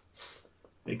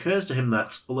 It occurs to him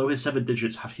that, although his severed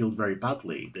digits have healed very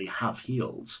badly, they have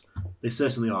healed. They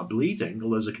certainly aren't bleeding,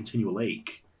 although there's a continual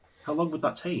ache. How long would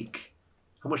that take?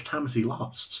 How much time has he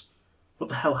lost? What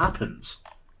the hell happened?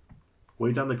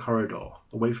 Way down the corridor,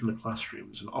 away from the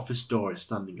classrooms, an office door is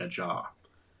standing ajar.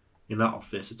 In that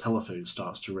office, a telephone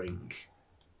starts to ring.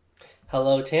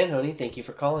 Hello, Tanhoney. Thank you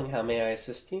for calling. How may I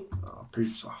assist you? Oh,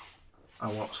 pizza. I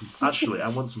want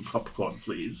some popcorn,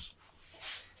 please.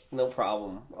 No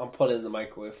problem. I'll put it in the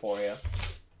microwave for you.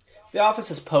 The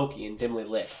office is pokey and dimly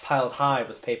lit, piled high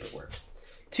with paperwork.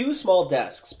 2 small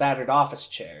desks, battered office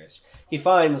chairs. He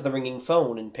finds the ringing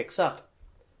phone and picks up.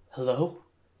 Hello?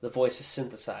 The voice is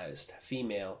synthesized,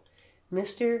 female.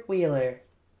 Mr. Wheeler.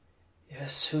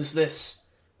 Yes, who's this?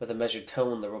 With a measured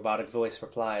tone, the robotic voice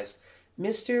replies.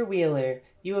 Mr. Wheeler,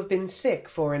 you have been sick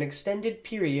for an extended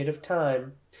period of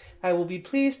time. I will be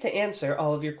pleased to answer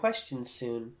all of your questions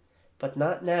soon. But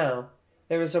not now.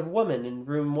 There is a woman in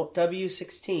room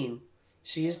W16.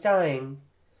 She is dying.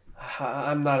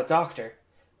 I'm not a doctor.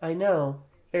 I know.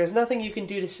 There is nothing you can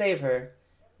do to save her.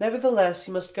 Nevertheless,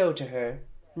 you must go to her.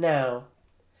 Now.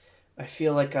 I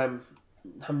feel like I'm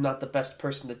not the best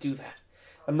person to do that.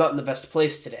 I'm not in the best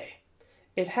place today.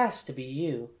 It has to be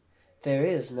you. There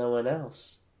is no one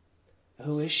else.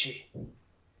 Who is she?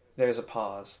 There's a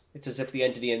pause. It's as if the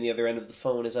entity on the other end of the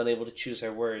phone is unable to choose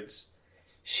her words.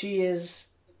 She is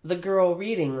the girl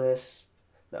reading this.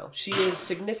 No, she is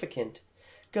significant.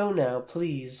 Go now,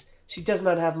 please. She does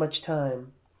not have much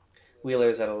time. Wheeler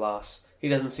is at a loss. He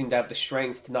doesn't seem to have the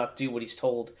strength to not do what he's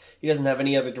told. He doesn't have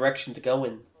any other direction to go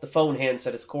in. The phone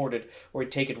handset is corded, or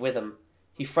he'd take it with him.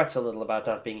 He frets a little about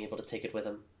not being able to take it with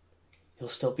him. You'll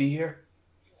still be here?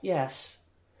 Yes.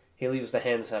 He leaves the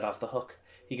handset off the hook.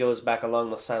 He goes back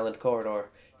along the silent corridor.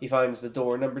 He finds the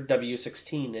door numbered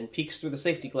W16 and peeks through the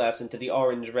safety glass into the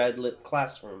orange-red lit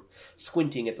classroom,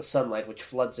 squinting at the sunlight which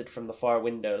floods it from the far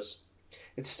windows.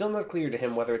 It's still not clear to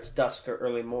him whether it's dusk or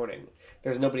early morning.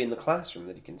 There's nobody in the classroom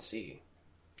that he can see.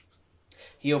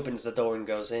 He opens the door and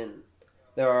goes in.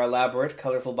 There are elaborate,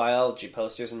 colorful biology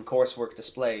posters and coursework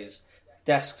displays,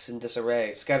 desks in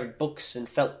disarray, scattered books and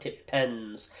felt-tipped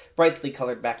pens, brightly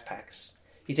colored backpacks.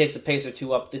 He takes a pace or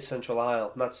two up this central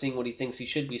aisle, not seeing what he thinks he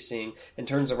should be seeing, and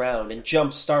turns around and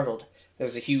jumps, startled.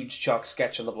 There's a huge chalk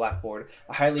sketch on the blackboard,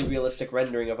 a highly realistic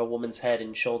rendering of a woman's head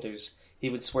and shoulders. He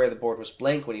would swear the board was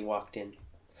blank when he walked in.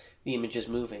 The image is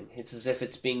moving. It's as if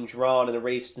it's being drawn and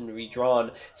erased and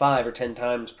redrawn 5 or 10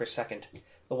 times per second.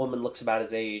 The woman looks about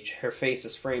his age. Her face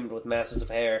is framed with masses of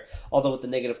hair, although with the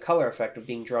negative color effect of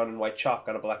being drawn in white chalk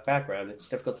on a black background, it's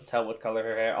difficult to tell what color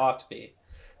her hair ought to be.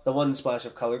 The one splash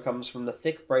of color comes from the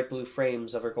thick, bright blue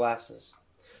frames of her glasses.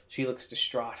 She looks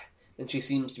distraught, and she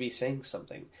seems to be saying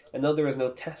something, and though there is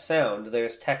no sound, there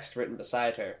is text written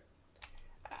beside her.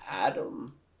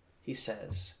 Adam, he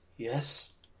says.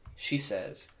 Yes, she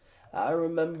says. I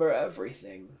remember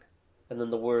everything. And then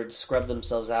the words scrub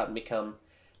themselves out and become,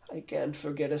 I can't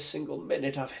forget a single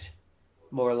minute of it.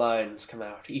 More lines come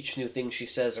out. Each new thing she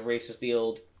says erases the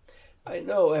old. I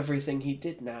know everything he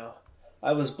did now.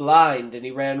 I was blind and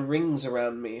he ran rings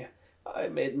around me. I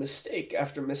made mistake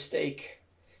after mistake.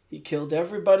 He killed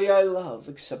everybody I love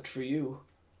except for you.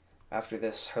 After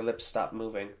this, her lips stop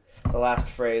moving. The last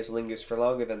phrase lingers for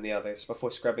longer than the others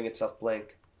before scrubbing itself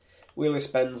blank. Wheeler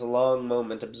spends a long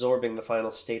moment absorbing the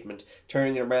final statement,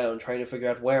 turning it around, trying to figure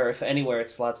out where, if anywhere, it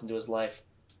slots into his life.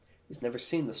 He's never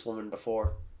seen this woman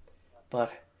before.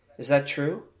 But, is that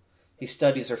true? He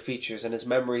studies her features, and his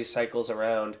memory cycles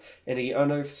around, and he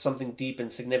unearths something deep and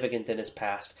significant in his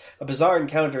past. A bizarre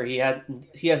encounter he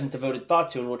hasn't devoted thought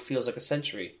to in what feels like a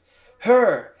century.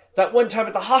 Her! That one time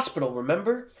at the hospital,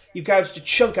 remember? You gouged a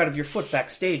chunk out of your foot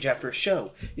backstage after a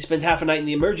show. You spent half a night in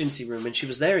the emergency room, and she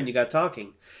was there, and you got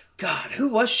talking. God, who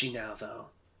was she now, though?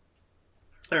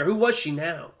 Or who was she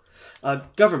now? A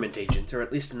government agent, or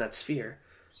at least in that sphere.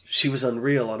 She was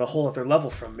unreal on a whole other level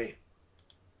from me.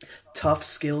 Tough,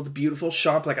 skilled, beautiful,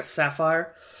 sharp like a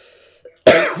sapphire.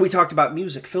 We talked about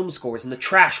music, film scores, and the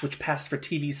trash which passed for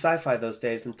TV sci-fi those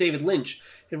days, and David Lynch.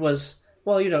 It was,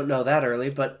 well, you don't know that early,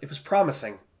 but it was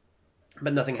promising.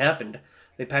 But nothing happened.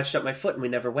 They patched up my foot and we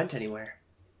never went anywhere.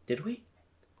 Did we?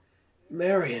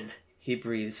 Marion, he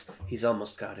breathes. He's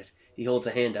almost got it. He holds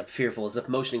a hand up, fearful, as if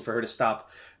motioning for her to stop.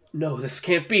 No, this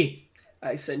can't be.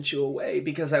 I sent you away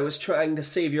because I was trying to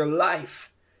save your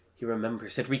life. He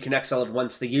remembers. It reconnects all at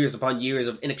once, the years upon years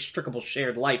of inextricable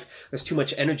shared life. There's too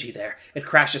much energy there. It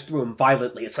crashes through him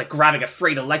violently. It's like grabbing a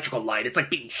frayed electrical line. It's like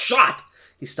being shot.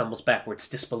 He stumbles backwards,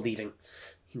 disbelieving.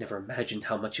 He never imagined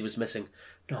how much he was missing.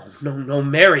 No,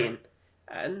 Marion.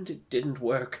 And it didn't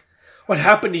work. What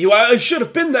happened to you? I should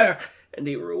have been there. And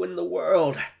he ruined the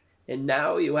world. And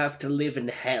now you have to live in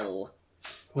hell.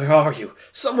 Where are you?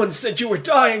 Someone said you were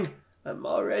dying. I'm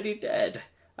already dead.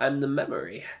 I'm the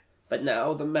memory. But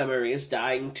now the memory is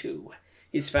dying too.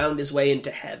 He's found his way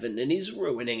into heaven, and he's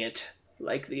ruining it.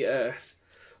 Like the earth.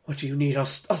 What do you need? I'll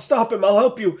stop him. I'll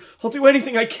help you. I'll do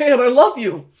anything I can. I love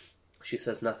you. She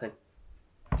says nothing.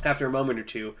 After a moment or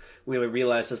two, Wheeler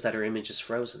realizes that her image is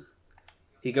frozen.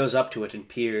 He goes up to it and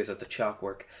peers at the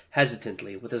chalkwork.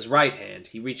 Hesitantly, with his right hand,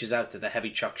 he reaches out to the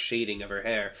heavy chalk shading of her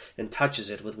hair and touches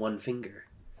it with one finger.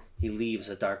 He leaves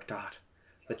a dark dot.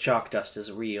 The chalk dust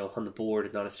is real on the board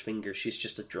and on his finger. She's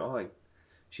just a drawing.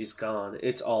 She's gone.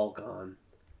 It's all gone.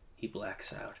 He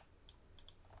blacks out.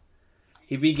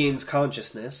 He regains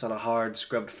consciousness on a hard,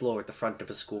 scrubbed floor at the front of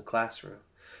his school classroom.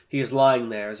 He is lying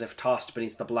there as if tossed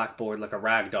beneath the blackboard like a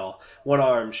rag doll, one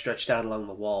arm stretched out along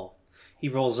the wall. He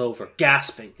rolls over,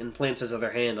 gasping, and plants his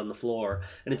other hand on the floor,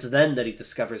 and it's then that he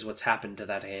discovers what's happened to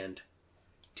that hand.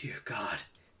 Dear God,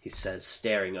 he says,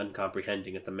 staring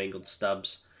uncomprehending at the mangled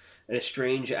stubs. In a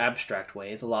strange, abstract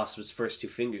way, the loss of his first 2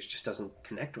 fingers just doesn't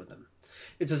connect with him.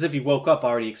 It's as if he woke up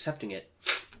already accepting it.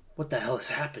 What the hell has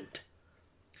happened?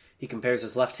 He compares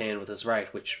his left hand with his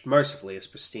right, which, mercifully, is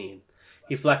pristine.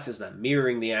 He flexes them,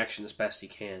 mirroring the action as best he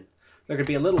can. There could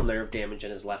be a little nerve damage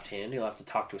in his left hand. He'll have to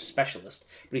talk to a specialist,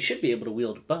 but he should be able to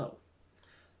wield a bow.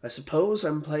 I suppose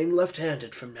I'm playing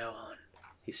left-handed from now on,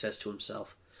 he says to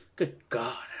himself. Good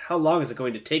God, how long is it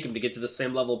going to take him to get to the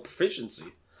same level of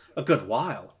proficiency? A good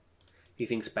while. He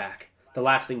thinks back. The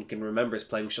last thing he can remember is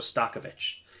playing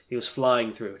Shostakovich. He was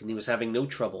flying through it, and he was having no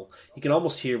trouble. He can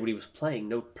almost hear what he was playing,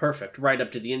 note perfect, right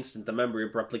up to the instant the memory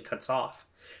abruptly cuts off.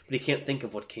 But he can't think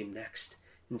of what came next.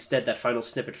 Instead, that final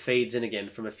snippet fades in again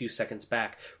from a few seconds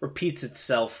back, repeats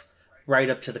itself right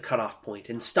up to the cutoff point,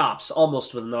 and stops,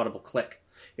 almost with an audible click.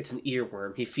 It's an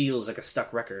earworm. He feels like a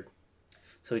stuck record.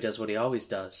 So he does what he always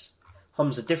does.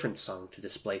 Hums a different song to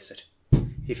displace it.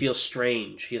 He feels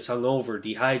strange. He is hungover,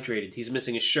 dehydrated. He's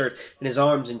missing his shirt, and his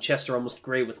arms and chest are almost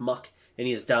grey with muck, and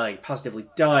he is dying, positively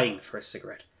dying for a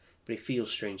cigarette. But he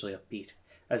feels strangely upbeat,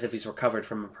 as if he's recovered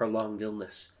from a prolonged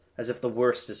illness, as if the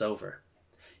worst is over.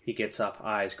 He gets up,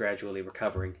 eyes gradually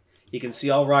recovering. He can see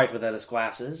all right without his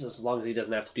glasses, as long as he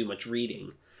doesn't have to do much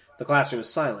reading. The classroom is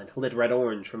silent, lit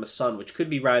red-orange from a sun which could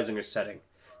be rising or setting.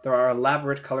 There are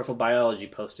elaborate, colorful biology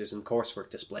posters and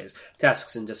coursework displays,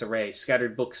 desks in disarray,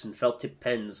 scattered books and felt-tipped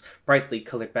pens, brightly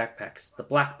colored backpacks. The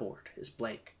blackboard is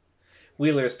blank.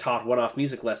 Wheeler has taught one-off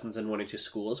music lessons in 1 or 2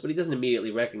 schools, but he doesn't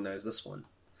immediately recognize this one.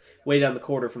 Way down the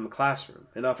corridor from the classroom,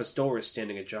 an office door is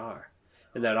standing ajar.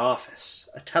 In that office,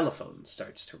 a telephone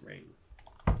starts to ring.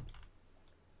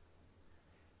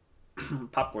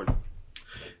 Popcorn.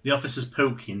 The office is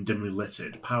poky and dimly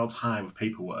littered, piled high with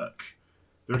paperwork.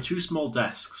 There are 2 small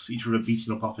desks, each with a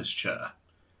beaten-up office chair.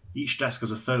 Each desk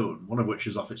has a phone, one of which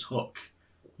is off its hook.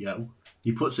 Yo.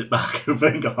 He puts it back,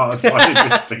 obeying a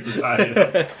hard-fighting instinct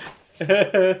tired.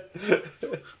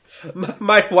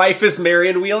 My wife is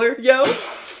Marion Wheeler, yo?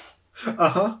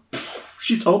 Uh-huh.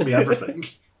 She told me everything.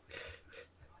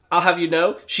 I'll have you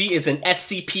know, she is an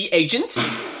SCP agent.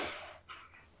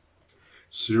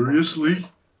 Seriously?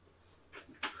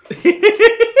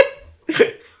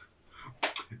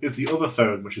 It's the other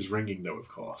phone which is ringing, though, of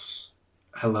course.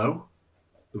 Hello?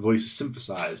 The voice is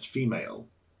synthesized, female.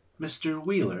 Mr.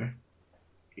 Wheeler?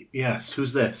 Yes,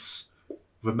 who's this?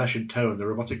 With a measured tone, the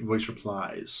robotic voice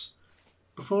replies.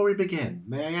 Before we begin,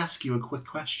 may I ask you a quick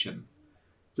question?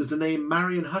 Does the name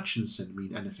Marion Hutchinson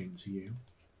mean anything to you?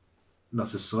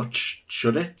 Not as such,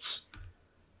 should it?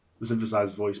 The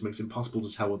synthesized voice makes it impossible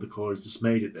to tell whether the caller is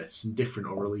dismayed at this, indifferent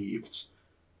or relieved.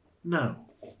 No,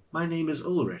 my name is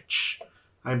Ulrich.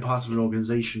 I am part of an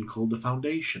organization called the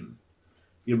Foundation.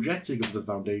 The objective of the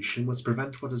Foundation was to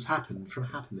prevent what has happened from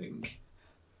happening.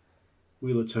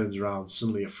 Wheeler turns around,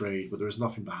 suddenly afraid, but there is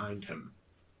nothing behind him.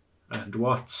 And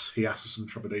what, he asks with some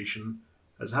trepidation,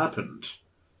 has happened?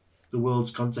 The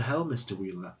world's gone to hell, Mr.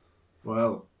 Wheeler.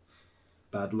 Well,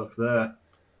 bad luck there.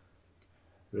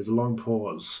 There is a long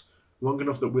pause, long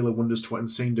enough that Wheeler wonders to what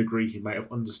insane degree he might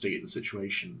have understated the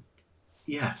situation.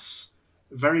 Yes,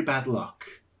 very bad luck.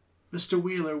 Mr.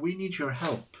 Wheeler, we need your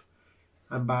help.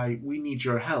 And by we need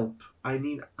your help, I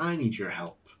mean I need your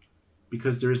help.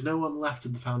 Because there is no one left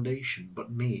in the Foundation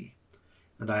but me.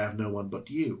 And I have no one but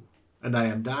you. And I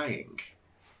am dying.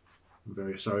 I'm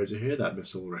very sorry to hear that,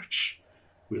 Miss Ulrich,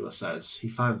 Wheeler says. He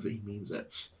finds that he means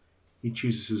it. He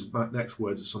chooses his next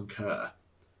words with some care.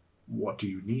 What do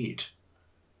you need?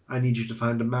 I need you to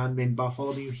find a man named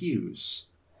Bartholomew Hughes.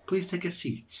 Please take a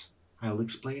seat. I'll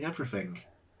explain everything.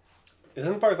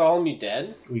 Isn't Bartholomew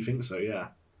dead? We think so, yeah.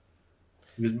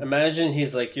 Imagine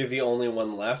he's like, you're the only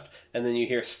one left, and then you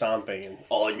hear stomping, and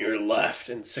on your left,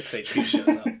 and 682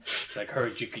 shows up. It's like,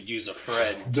 heard you could use a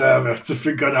friend. Damn it, to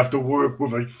think I'd have to work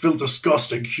with a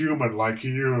disgusting human like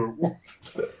you.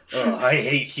 Oh, I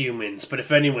hate humans, but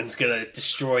if anyone's gonna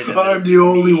destroy them... I'm the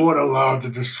only one allowed to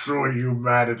destroy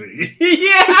humanity.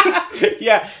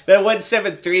 Yeah, that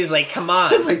 173 is like, come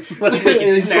on, It's like, let's make it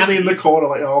he's suddenly in snappy. the corner,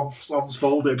 like, arms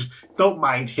folded. Don't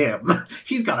mind him.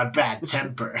 He's got a bad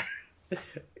temper.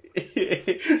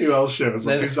 Who else shows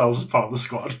up? Who else is part of the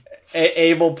squad?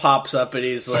 Abel pops up and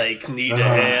he's like, need a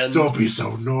hand. Don't be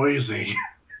so noisy.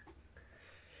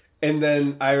 And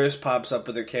then Iris pops up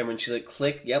with her camera and she's like,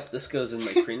 click, yep, this goes in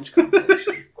my cringe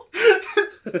compilation.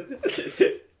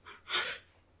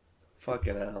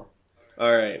 Fucking hell.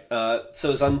 Alright,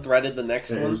 so is Unthreaded the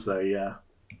next one? It is, though, yeah.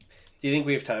 Do you think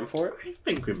we have time for it? I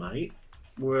think we might.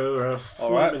 We're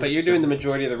Alright, but you're doing the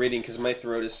majority of the reading because my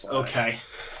throat is slack. Okay.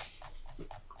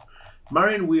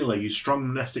 Marion Wheeler used strong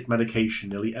monastic medication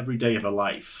nearly every day of her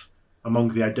life. Among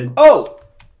the Oh!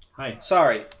 Hi.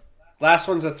 Sorry. Last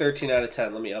one's a 13 out of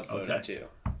 10. Let me upvote Okay. it too.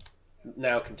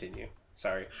 Now continue.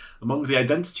 Sorry. Among the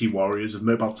identity warriors of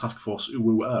Mobile Task Force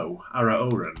Uwu-O, Ara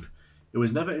Oren, it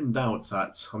was never in doubt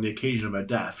that, on the occasion of her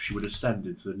death, she would ascend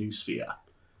into the New Sphere.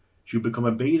 She would become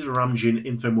a Beta Ramjian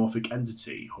infomorphic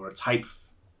entity, or a Type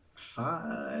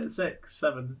 5, 6,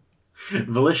 7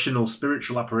 volitional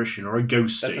spiritual apparition, or a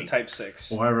ghostie. That's a Type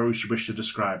 6. Or however she wished to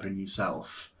describe her new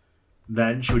self.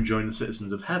 Then she would join the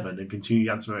citizens of Heaven and continue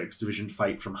the Antimatics Division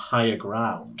fight from higher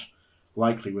ground,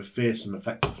 likely with fearsome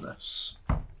effectiveness.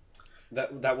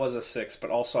 That was a 6, but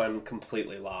also I'm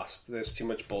completely lost. There's too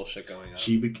much bullshit going on.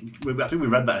 I think we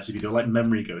read that SCP. They were like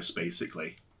memory ghosts,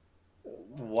 basically.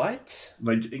 What?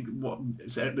 Like,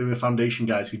 they were Foundation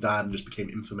guys who died and just became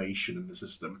information in the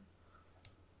system.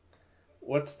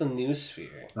 What's the New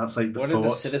Sphere? That's like the What are the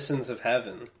citizens of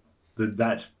Heaven? The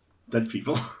dead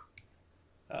people.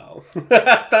 Oh.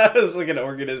 That is like an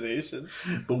organization.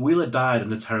 But Wheeler died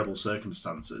under terrible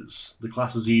circumstances. The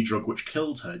Class Z drug which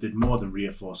killed her did more than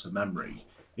reinforce her memory.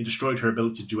 It destroyed her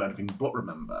ability to do anything but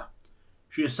remember.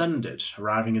 She ascended,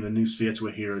 arriving in the New Sphere to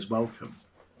a hero's welcome.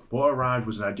 But what arrived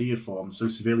was an idea form so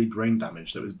severely brain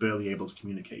damaged that it was barely able to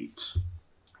communicate.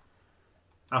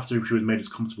 After she was made as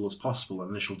comfortable as possible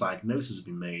and initial diagnosis had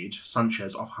been made,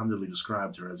 Sanchez offhandedly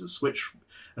described her as a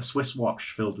Swiss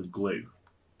watch filled with glue.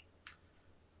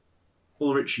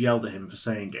 Ulrich yelled at him for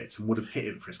saying it and would have hit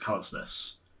him for his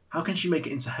callousness. "How can she make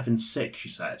it into heaven sick?" she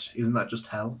said. "Isn't that just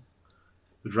hell?"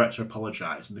 The director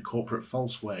apologised in the corporate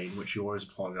false way in which he always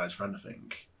apologised for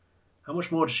anything. "How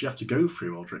much more does she have to go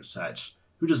through?" Ulrich said.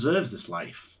 "Who deserves this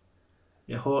life?"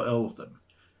 It hurt all of them,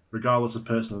 regardless of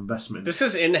personal investment. This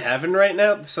is in heaven right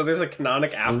now? So there's a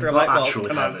canonic afterlife? It's not Well, actually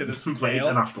canonic heaven, to this but it's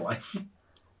an tale? afterlife.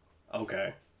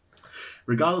 Okay.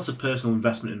 Regardless of personal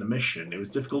investment in the mission, it was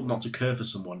difficult not to care for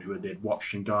someone who they had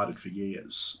watched and guarded for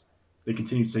years. They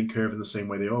continued to take care of in the same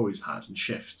way they always had, in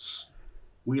shifts.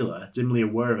 Wheeler, dimly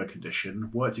aware of her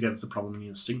condition, worked against the problem in the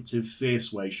instinctive,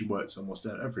 fierce way she worked almost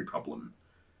at every problem.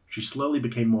 She slowly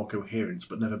became more coherent,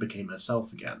 but never became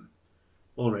herself again.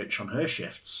 Ulrich, on her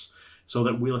shifts, saw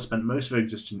that Wheeler spent most of her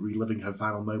existence reliving her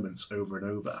final moments over and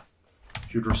over.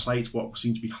 She would recite what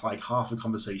seemed to be like half a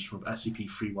conversation with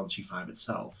SCP-3125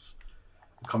 itself,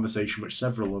 a conversation which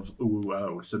several of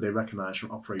Uwu-O said they recognised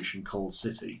from Operation Cold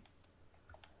City.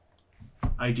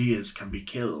 "Ideas can be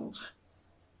killed."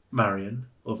 "Marion,"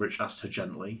 Ulrich asked her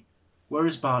gently, "where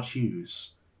is Bart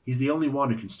Hughes? He's the only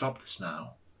one who can stop this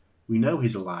now. We know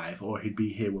he's alive, or he'd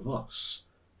be here with us.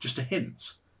 Just a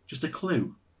hint. Just a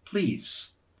clue.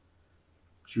 Please."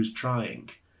 She was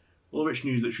trying. Ulrich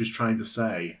knew that she was trying to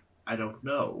say, "I don't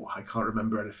know. I can't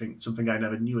remember anything, something I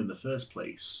never knew in the first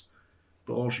place."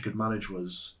 But all she could manage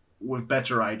was, "with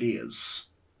better ideas."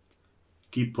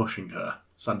 "Keep pushing her,"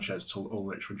 Sanchez told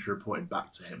Ulrich when she reported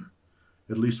back to him.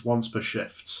 "At least once per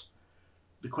shift."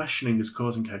 "The questioning is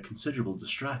causing her considerable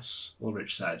distress,"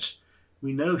 Ulrich said.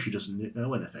 "We know she doesn't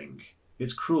know anything.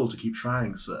 It's cruel to keep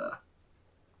trying, sir."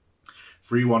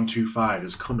 3125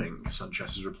 is coming,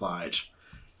 Sanchez has replied.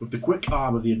 "With the quick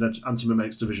arm of the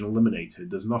Antimatics Division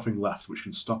eliminated, there's nothing left which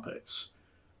can stop it.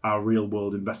 Our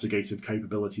real-world investigative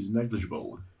capability is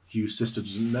negligible. Hugh's sister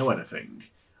doesn't know anything.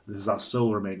 This is our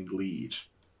sole remaining lead.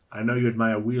 I know you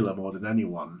admire Wheeler more than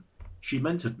anyone. She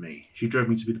mentored me. She drove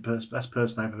me to be the best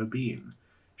person I've ever been.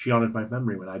 She honoured my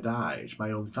memory when I died.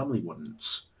 My own family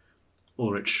wouldn't."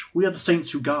 "Ulrich, we are the saints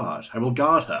who guard. I will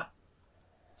guard her."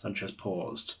 Sanchez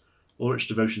paused. Ulrich's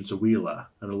devotion to Wheeler,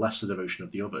 and the lesser devotion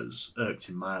of the others, irked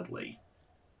him mildly.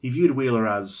 He viewed Wheeler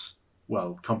as,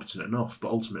 well, competent enough,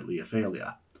 but ultimately a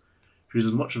failure. She was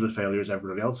as much of a failure as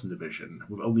everybody else in the division,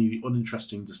 with only the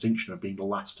uninteresting distinction of being the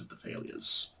last of the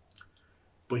failures.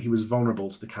 But he was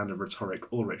vulnerable to the kind of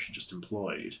rhetoric Ulrich had just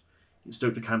employed. It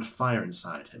stoked a kind of fire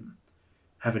inside him.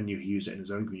 Heaven knew he used it in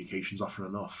his own communications often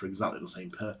enough for exactly the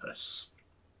same purpose.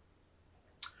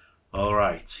 "All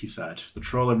right," he said. "The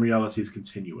troll in reality is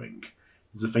continuing.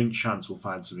 There's a faint chance we'll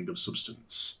find something of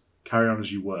substance. Carry on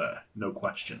as you were. No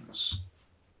questions."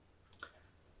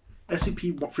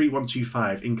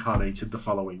 SCP-3125 incarnated the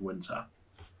following winter.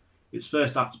 Its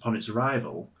first act upon its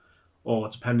arrival, or,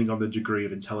 depending on the degree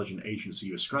of intelligent agency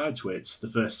you ascribe to it, the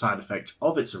first side effect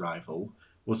of its arrival,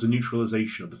 was the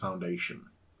neutralization of the Foundation.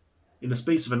 In the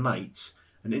space of a night,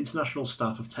 an international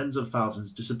staff of tens of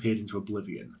thousands disappeared into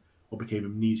oblivion, or became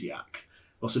amnesiac,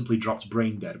 or simply dropped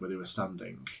brain dead where they were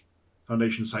standing.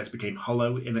 Foundation sites became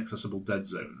hollow, inaccessible dead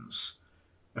zones.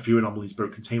 A few anomalies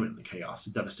broke containment in the chaos,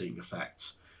 a devastating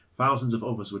effect. Thousands of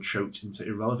others were choked into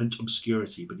irrelevant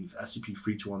obscurity beneath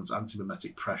SCP-321's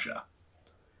antimemetic pressure.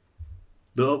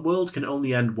 "The world can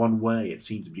only end one way," it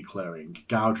seemed to be declaring,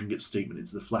 gouging its statement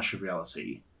into the flesh of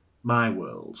reality. My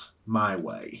world, my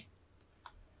way.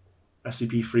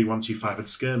 SCP-3125 had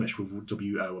skirmished with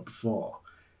WO before,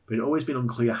 but it had always been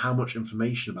unclear how much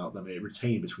information about them it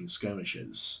retained between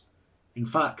skirmishes. In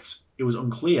fact, it was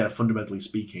unclear, fundamentally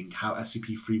speaking, how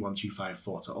SCP-3125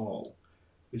 fought at all.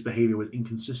 Its behaviour was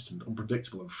inconsistent,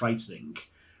 unpredictable, and frightening.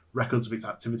 Records of its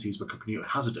activities were cognitively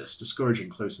hazardous, discouraging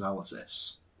close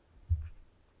analysis.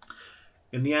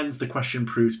 In the end, the question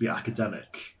proved to be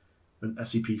academic. When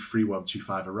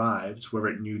SCP-3125 arrived, whether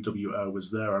it knew WO was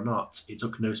there or not, it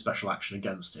took no special action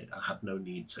against it, and had no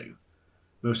need to.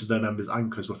 Most of their members'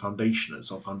 anchors were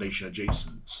Foundationers or Foundation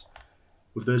adjacent.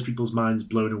 With those people's minds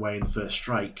blown away in the first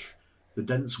strike, the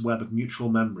dense web of mutual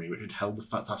memory which had held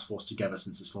the task force together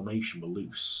since its formation were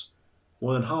loose.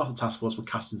 More than half the task force were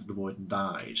cast into the void and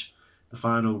died, the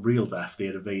final real death they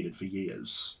had evaded for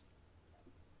years.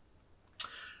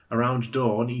 Around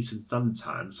dawn, Eastern Standard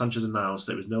Time, Sanchez announced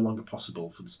that it was no longer possible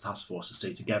for the task force to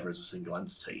stay together as a single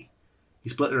entity. He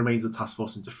split the remains of the task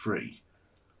force into three.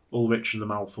 Ulrich and the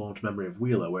malformed memory of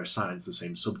Wheeler were assigned to the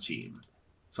same sub-team.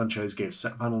 Sanchez gave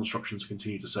set final instructions to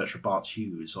continue to search for Bart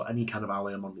Hughes or any kind of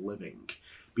ally among the living,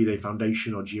 be they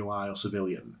Foundation or GOI or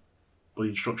civilian, but the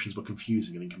instructions were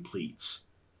confusing and incomplete.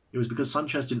 It was because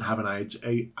Sanchez didn't have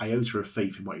an iota of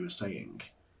faith in what he was saying.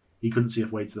 He couldn't see a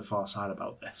way to the far side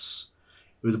about this.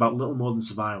 It was about little more than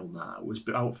survival now. It was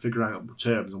about figuring out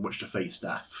terms on which to face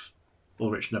death.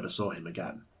 Ulrich never saw him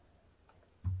again.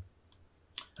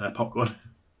 Popcorn.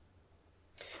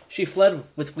 She fled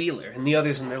with Wheeler and the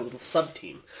others in their little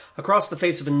sub-team, across the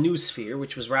face of a new sphere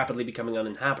which was rapidly becoming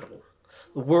uninhabitable.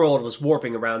 The world was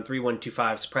warping around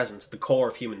 3125's presence at the core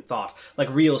of human thought, like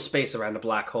real space around a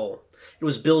black hole. It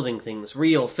was building things,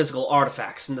 real physical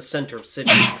artifacts in the center of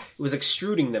cities. It was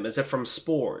extruding them as if from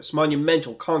spores,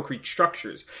 monumental concrete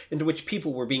structures into which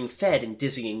people were being fed in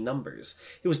dizzying numbers.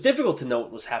 It was difficult to know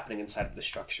what was happening inside of the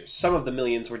structures. Some of the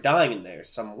millions were dying in there,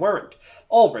 some weren't.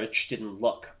 Ulrich didn't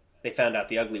look. They found out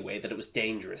the ugly way that it was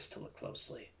dangerous to look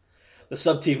closely. The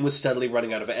sub-team was steadily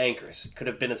running out of anchors. It could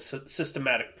have been a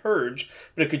systematic purge,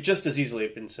 but it could just as easily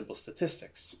have been simple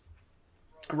statistics.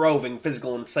 Roving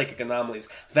physical and psychic anomalies,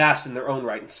 vast in their own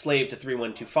right, enslaved to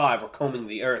 3125, were combing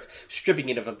the earth, stripping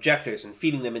it of objectors and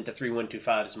feeding them into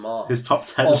 3125's maw. His top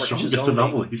 10 strongest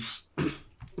anomalies.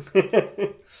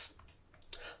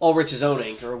 Ulrich's own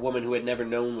anchor, a woman who had never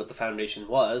known what the Foundation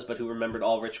was, but who remembered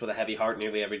Ulrich with a heavy heart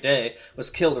nearly every day, was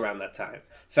killed around that time,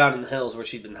 found in the hills where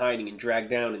she'd been hiding and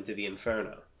dragged down into the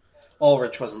inferno.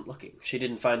 Ulrich wasn't looking. She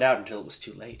didn't find out until it was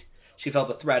too late. She felt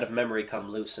the thread of memory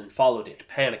come loose and followed it,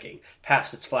 panicking,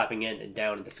 past its flapping end and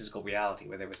down into physical reality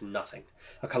where there was nothing.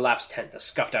 A collapsed tent, a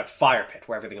scuffed-out fire pit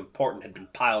where everything important had been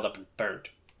piled up and burnt.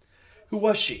 Who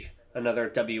was she?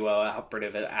 Another WO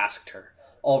operative had asked her.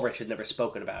 Ulrich had never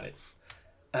spoken about it.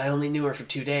 I only knew her for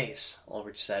 2 days,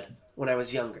 Ulrich said, when I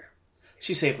was younger.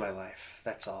 She saved my life,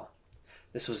 that's all.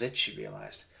 This was it, she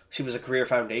realized. She was a career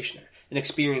Foundationer, an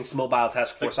experienced mobile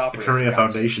task force operative. A career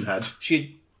Foundation head.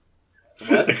 She'd...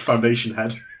 What? A Foundation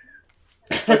head.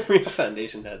 A career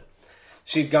Foundation head.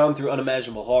 She'd gone through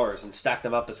unimaginable horrors and stacked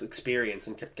them up as experience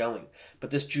and kept going.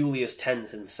 But this Julia's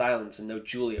tent and silence and no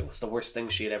Julia was the worst thing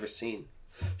she had ever seen.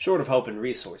 Short of hope and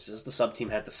resources, the sub-team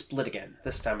had to split again,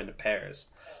 this time into pairs.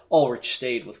 Ulrich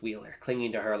stayed with Wheeler,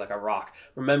 clinging to her like a rock,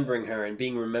 remembering her and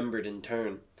being remembered in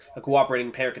turn. A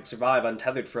cooperating pair could survive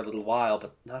untethered for a little while,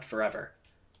 but not forever.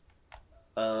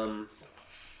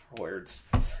 Words.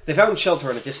 They found shelter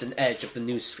on a distant edge of the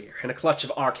new sphere, in a clutch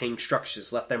of arcane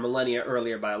structures left there millennia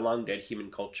earlier by a long-dead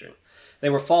human culture. They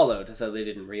were followed, though they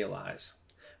didn't realize.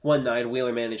 One night,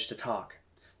 Wheeler managed to talk.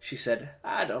 She said,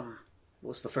 Adam,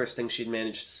 was the first thing she'd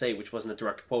managed to say, which wasn't a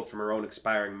direct quote from her own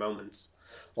expiring moments.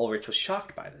 Ulrich was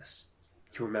shocked by this.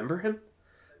 You remember him?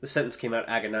 The sentence came out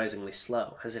agonizingly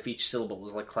slow, as if each syllable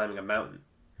was like climbing a mountain.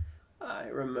 I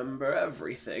remember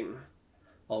everything.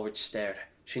 Ulrich stared.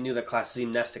 She knew that Class Z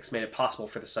amnestics made it impossible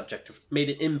for the subject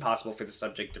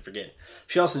to forget.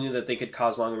 She also knew that they could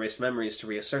cause long-erased memories to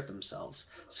reassert themselves.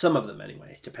 Some of them,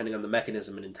 anyway, depending on the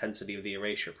mechanism and intensity of the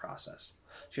erasure process.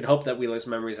 She'd hoped that Wheeler's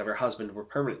memories of her husband were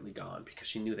permanently gone, because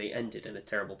she knew they ended in a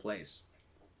terrible place.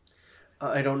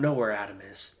 I don't know where Adam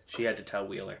is, she had to tell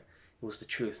Wheeler. It was the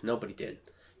truth. Nobody did.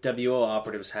 WO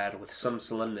operatives had, with some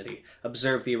solemnity,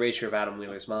 observed the erasure of Adam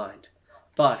Wheeler's mind.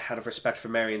 But, out of respect for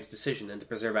Marion's decision and to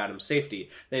preserve Adam's safety,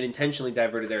 they had intentionally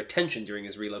diverted their attention during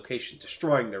his relocation,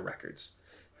 destroying their records.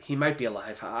 He might be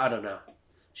alive. I don't know.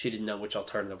 She didn't know which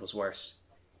alternative was worse.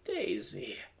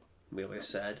 Daisy, Wheeler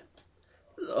said.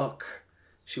 Look.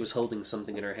 She was holding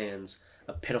something in her hands,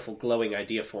 a pitiful glowing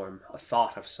idea form, a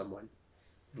thought of someone.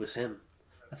 It was him.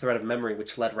 a thread of memory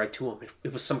which led right to him.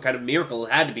 It was some kind of miracle,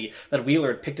 it had to be, that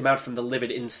Wheeler had picked him out from the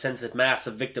livid, insensate mass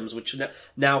of victims which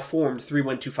now formed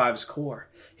 3125's core.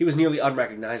 He was nearly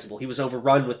unrecognizable. He was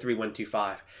overrun with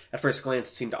 3125. At first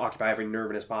glance, it seemed to occupy every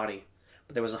nerve in his body.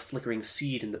 But there was a flickering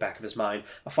seed in the back of his mind,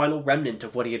 a final remnant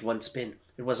of what he had once been.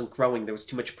 It wasn't growing, there was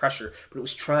too much pressure, but it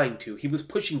was trying to. He was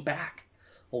pushing back.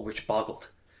 Ulrich boggled.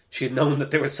 She had known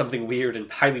that there was something weird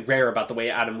and highly rare about the way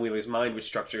Adam Wheeler's mind was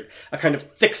structured, a kind of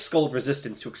thick-skulled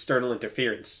resistance to external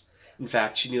interference. In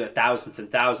fact, she knew that thousands and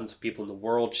thousands of people in the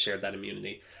world shared that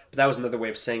immunity, but that was another way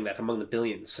of saying that among the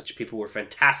billions, such people were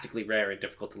fantastically rare and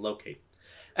difficult to locate.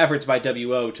 Efforts by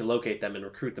WO to locate them and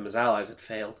recruit them as allies had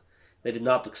failed. They did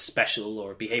not look special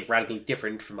or behave radically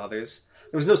different from others.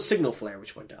 There was no signal flare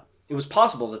which went up. It was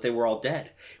possible that they were all dead.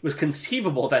 It was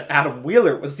conceivable that Adam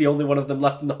Wheeler was the only one of them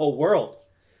left in the whole world.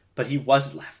 But he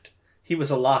was left. He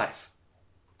was alive.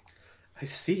 "I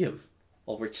see him,"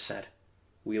 Ulrich said.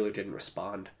 Wheeler didn't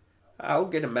respond. "I'll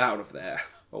get him out of there,"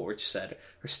 Ulrich said.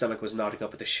 Her stomach was knotting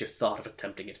up at the sheer thought of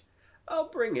attempting it. "I'll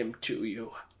bring him to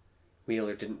you."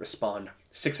 Wheeler didn't respond.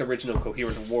 6 original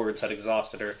coherent words had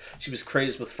exhausted her. She was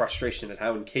crazed with frustration at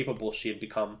how incapable she had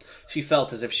become. She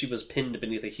felt as if she was pinned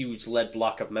beneath a huge lead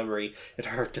block of memory. It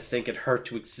hurt to think, it hurt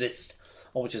to exist.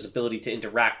 Ulrich's ability to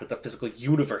interact with the physical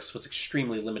universe was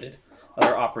extremely limited.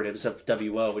 Other operatives of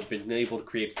WO had been able to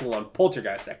create full-on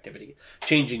poltergeist activity,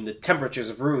 changing the temperatures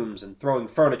of rooms and throwing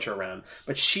furniture around,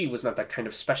 but she was not that kind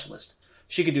of specialist.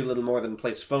 She could do little more than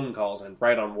place phone calls and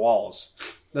write on walls.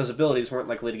 Those abilities weren't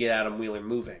likely to get Adam Wheeler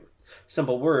moving.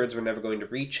 Simple words were never going to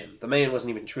reach him. The man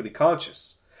wasn't even truly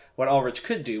conscious. What Ulrich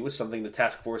could do was something the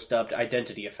task force dubbed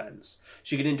identity offense.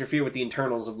 She could interfere with the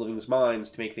internals of living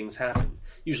minds to make things happen.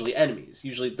 Usually enemies,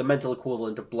 usually the mental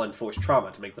equivalent of blunt force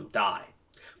trauma to make them die.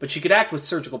 But she could act with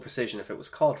surgical precision if it was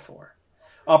called for.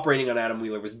 Operating on Adam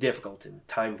Wheeler was difficult and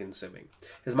time-consuming.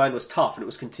 His mind was tough, and it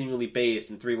was continually bathed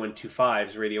in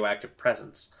 3125's radioactive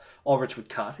presence. Ulrich would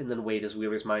cut, and then wait as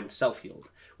Wheeler's mind self-healed,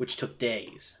 which took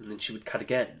days, and then she would cut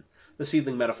again. The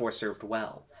seedling metaphor served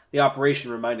well. The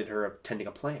operation reminded her of tending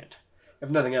a plant. If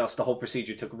nothing else, the whole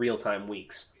procedure took real-time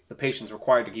weeks. The patience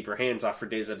required to keep her hands off for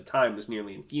days at a time was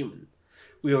nearly inhuman.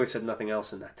 Wheeler said nothing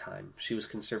else in that time. She was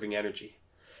conserving energy.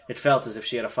 It felt as if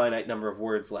she had a finite number of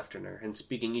words left in her, and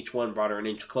speaking each one brought her an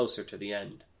inch closer to the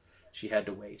end. She had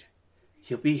to wait.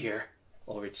 "He'll be here,"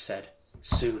 Ulrich said.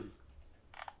 "Soon."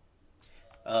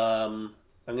 I'm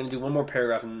going to do one more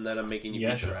paragraph, and then I'm making you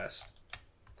read the rest.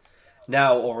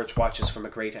 Now Ulrich watches from a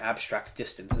great abstract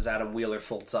distance as Adam Wheeler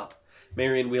folds up.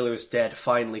 Marion Wheeler is dead,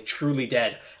 finally, truly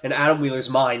dead, and Adam Wheeler's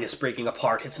mind is breaking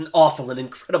apart. It's an awful and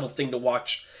incredible thing to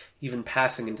watch. Even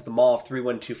passing into the maw of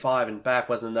 3125 and back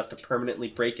wasn't enough to permanently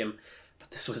break him, but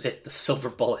this was it, the silver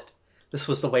bullet. This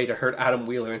was the way to hurt Adam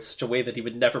Wheeler in such a way that he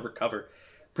would never recover.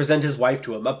 Present his wife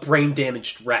to him, a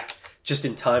brain-damaged wreck, just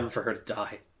in time for her to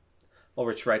die.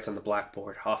 Ulrich writes on the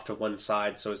blackboard, off to one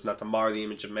side so as not to mar the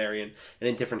image of Marion, and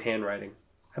in different handwriting.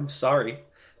 "I'm sorry.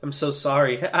 I'm so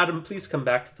sorry. Adam, please come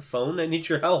back to the phone. I need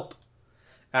your help."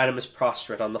 Adam is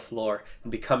prostrate on the floor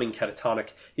and becoming catatonic.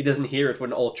 He doesn't hear it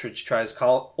when Ulrich tries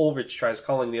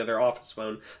calling the other office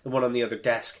phone, the one on the other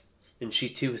desk. And she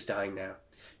too is dying now.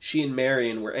 She and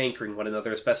Marion were anchoring one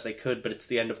another as best they could, but it's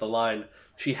the end of the line.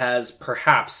 She has,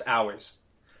 perhaps, hours.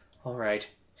 "All right,"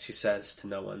 she says to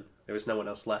no one. There was no one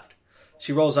else left.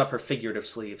 She rolls up her figurative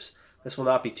sleeves. This will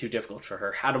not be too difficult for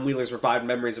her. Adam Wheeler's revived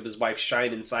memories of his wife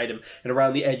shine inside him, and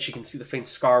around the edge she can see the faint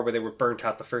scar where they were burnt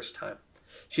out the first time.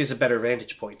 She has a better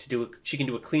vantage point. She can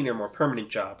do a cleaner, more permanent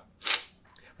job.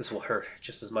 This will hurt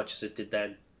just as much as it did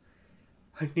then.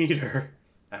 "I need her,"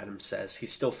 Adam says.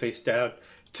 He's still face down.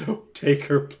 "Don't take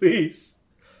her, please."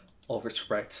 Ulrich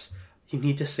writes, "You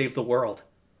need to save the world.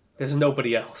 There's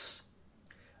nobody else."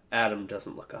 Adam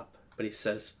doesn't look up, but he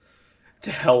says,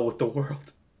 "To hell with the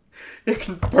world. It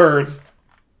can burn."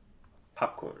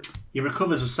 Popcorn. He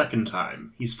recovers a second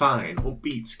time. He's fine,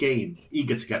 upbeat, game,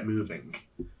 eager to get moving.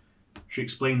 She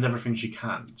explains everything she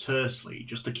can, tersely,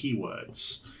 just the key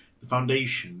words. The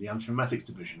Foundation, the Antiemetics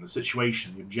Division, the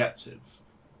situation, the objective.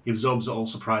 He absorbs it all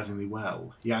surprisingly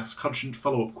well. He asks constant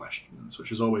follow-up questions,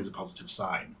 which is always a positive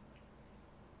sign.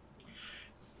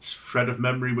 "This thread of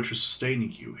memory which was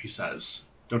sustaining you," he says.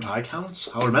 "Don't I count?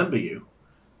 I'll remember you."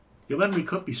 "Your memory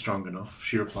could be strong enough,"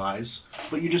 she replies,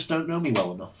 "but you just don't know me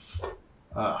well enough."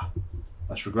 "Ah,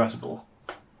 that's regrettable."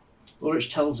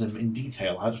 Ulrich tells him in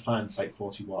detail how to find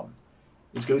Site-41.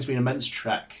 It's going to be an immense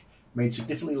trek, made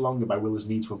significantly longer by Wheeler's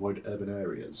need to avoid urban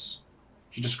areas.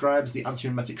 She describes the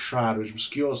antimemetic shroud which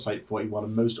obscures Site-41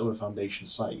 and most other Foundation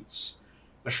sites,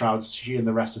 a shroud she and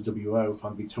the rest of WO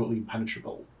found to be totally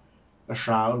impenetrable, a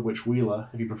shroud which Wheeler,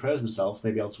 if he prepares himself,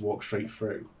 may be able to walk straight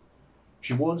through.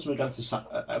 She warns him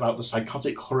about the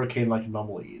psychotic hurricane-like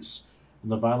anomalies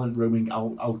and the violent roaming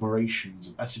agglorations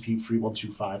of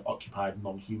SCP-3125 occupied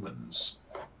non-humans.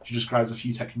 She describes a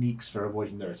few techniques for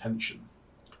avoiding their attention.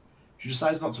 She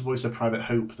decides not to voice her private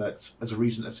hope that, as a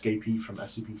recent escapee from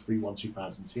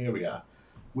SCP-3125's interior,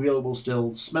 Wheeler will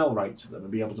still smell right to them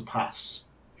and be able to pass.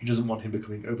 She doesn't want him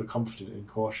becoming overconfident and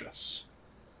cautious.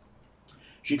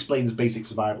 She explains basic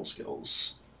survival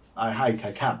skills. I hike,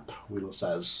 I camp, Wheeler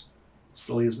says.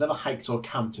 Still, he has never hiked or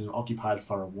camped in an occupied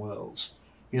foreign world.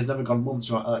 He has never gone months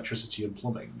without electricity and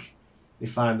plumbing. They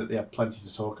find that they have plenty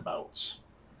to talk about.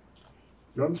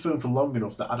 You're on the phone for long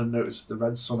enough that Adam notices the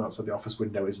red sun outside the office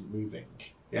window isn't moving.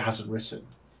 It hasn't risen.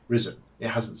 It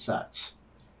hasn't set.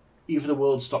 Either the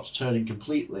world stops turning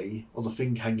completely, or the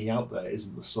thing hanging out there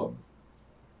isn't the sun.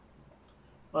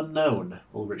 Unknown,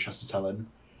 Ulrich has to tell him.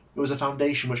 There was a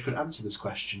foundation which could answer this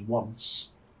question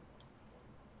once.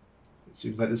 It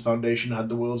seems like this foundation had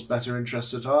the world's better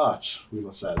interests at heart,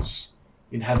 Wheeler says.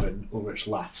 In heaven, Ulrich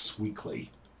laughs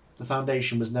weakly. The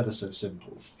foundation was never so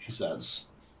simple, she says.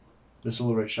 Miss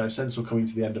Ulrich, I sense we're coming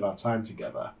to the end of our time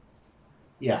together.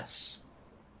 Yes.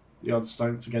 The odds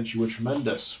stacked against you were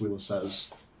tremendous, Wheeler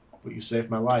says. But you saved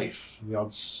my life, and the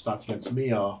odds stacked against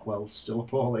me are, well, still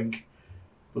appalling.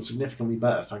 But significantly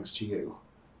better thanks to you.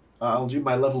 I'll do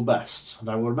my level best, and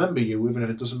I will remember you even if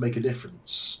it doesn't make a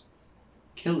difference.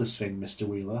 Kill this thing, Mr.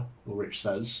 Wheeler, Ulrich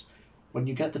says. When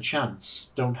you get the chance,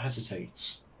 don't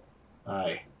hesitate.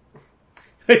 Aye.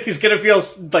 He's gonna feel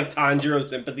like Tanjiro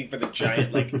sympathy for the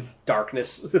giant, like,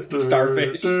 darkness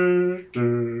starfish.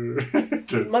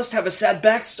 Must have a sad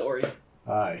backstory.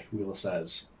 Aye, Wheeler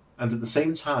says. And at the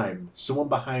same time, someone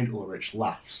behind Ulrich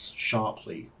laughs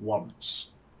sharply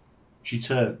once. She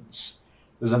turns.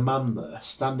 There's a man there,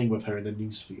 standing with her in the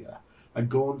noosphere, a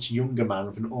gaunt younger man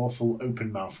with an awful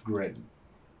open-mouthed grin.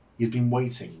 He's been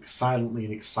waiting, silently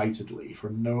and excitedly, for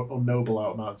an unknowable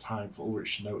amount of time for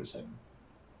Ulrich to notice him.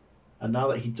 And now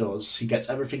that he does, he gets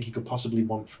everything he could possibly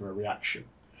want from a reaction,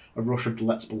 a rush of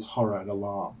delectable horror and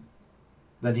alarm.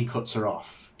 Then he cuts her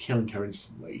off, killing her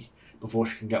instantly, before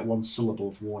she can get one syllable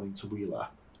of warning to Wheeler.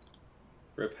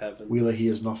 Rip heaven. Wheeler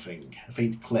hears nothing, a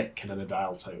faint click and then a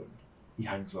dial tone. He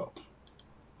hangs up.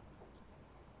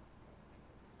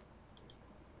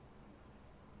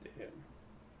 Damn.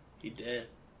 He did.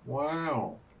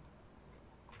 Wow.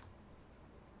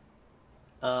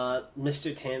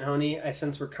 Mr. Tanhoney, I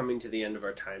sense we're coming to the end of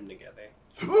our time together.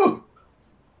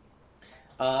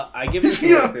 I give this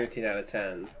a 13 out of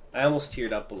 10. I almost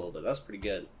teared up a little bit. That's pretty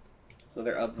good.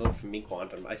 Another upvote from me,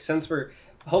 Quantum. I sense we're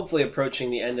hopefully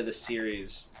approaching the end of the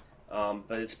series,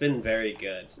 but it's been very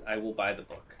good. I will buy the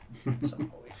book at some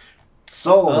point.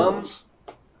 Sold!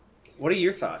 What are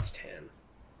your thoughts, Tan?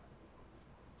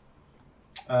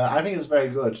 I think it's very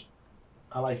good.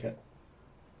 I like it.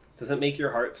 Does it make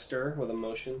your heart stir with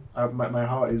emotion? My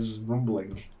heart is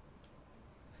rumbling.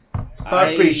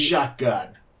 Heartbeat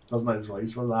shotgun. Wasn't that his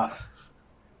voice? What was that?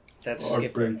 That's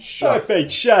Skipper. Heartbeat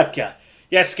shotgun.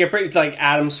 Yeah, Skipper, like,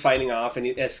 Adam's fighting off,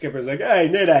 and Skipper's like, hey,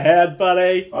 need a head,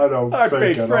 buddy? I don't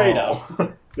think at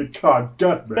all. You can't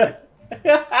get me.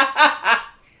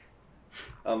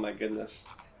 Oh, my goodness.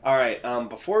 All right,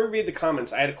 before we read the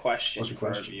comments, I had a question for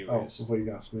our viewers. Oh, before you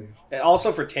ask me. And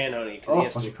also for Tanhoney, because he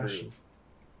has to question? approve.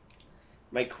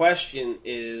 My question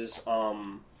is,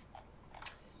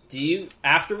 do you,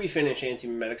 after we finish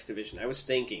Anti-Memetics Division, I was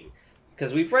thinking,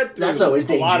 because we've read through That's always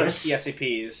a lot of dangerous. key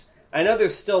SCPs. I know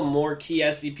there's still more key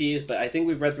SCPs, but I think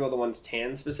we've read through all the ones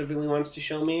Tan specifically wants to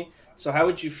show me. So how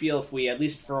would you feel if we, at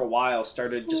least for a while,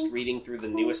 started just reading through the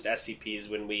newest SCPs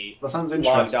when we That sounds logged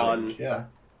interesting. on, Yeah.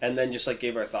 and then just like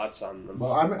gave our thoughts on them?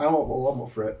 Well, I'm up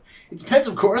for it. It depends,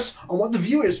 of course, on what the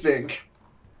viewers think.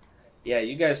 Yeah,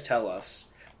 you guys tell us.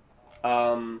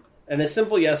 And a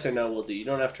simple yes or no will do. You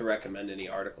don't have to recommend any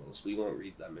articles. We won't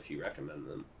read them if you recommend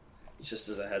them. It's just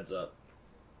as a heads up.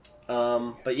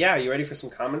 But yeah, are you ready for some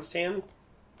comments, Tan?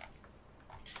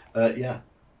 Yeah.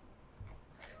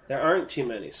 There aren't too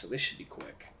many, so this should be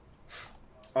quick.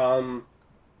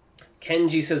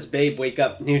 Kenji says, babe, wake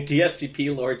up. New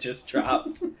DSCP lore just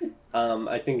dropped.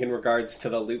 I think in regards to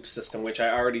the loop system, which I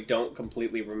already don't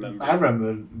completely remember. I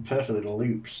remember perfectly the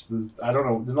loops. There's not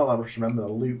that much to remember. The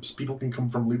loops, people can come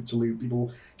from loop to loop.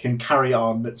 People can carry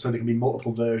on, so there can be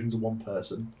multiple versions of one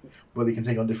person, where they can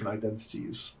take on different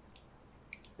identities.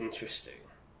 Interesting.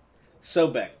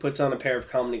 Sobek puts on a pair of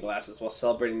comedy glasses while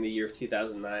celebrating the year of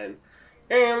 2009.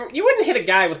 You wouldn't hit a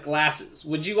guy with glasses,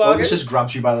 would you, August? Or it just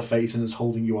grabs you by the face and is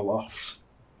holding you aloft.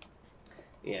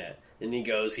 Yeah. And he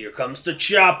goes, here comes the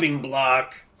chopping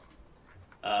block.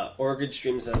 Orchid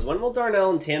Stream says, when will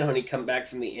Darnell and Tanhoney come back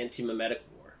from the anti-memetic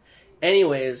war?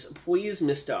 Anyways, please,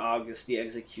 Mr. August, the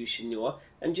executioner,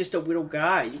 I'm just a little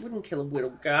guy. You wouldn't kill a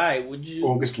little guy, would you?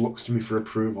 August looks to me for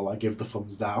approval. I give the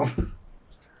thumbs down.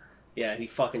 Yeah, and he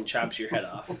fucking chops your head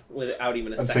off without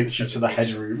even a And second takes you to the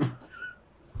headroom.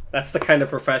 That's the kind of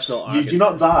professional You August do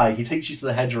not is. die. He takes you to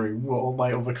the headroom where all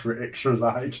my other critics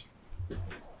reside.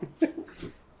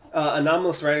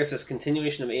 Anomalous Writer says,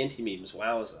 continuation of anti-memes.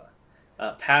 Wowza.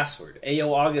 Password.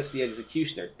 Ayo August the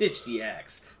Executioner. Ditch the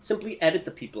axe. Simply edit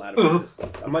the people out of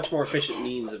existence. A much more efficient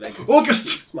means of execution.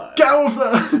 August! Smile. Get out of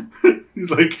there!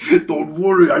 He's like, don't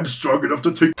worry, I'm strong enough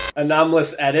to take...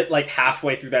 Anomalous edit, like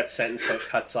halfway through that sentence, so it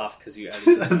cuts off because you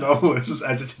edited it. No, it's just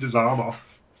edited his arm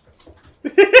off.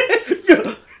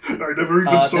 I never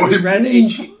even saw him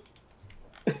move.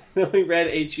 Then we read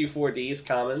HU4D's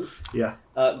comment. Yeah.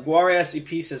 Guare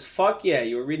SCP says, fuck yeah,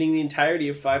 you were reading the entirety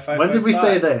of 5555. When did we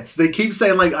say this? They keep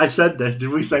saying, like, I said this. Did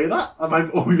we say that?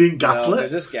 Are we being No, gaslit? they're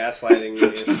just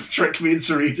gaslighting To me. trick me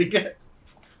into reading it.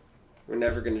 We're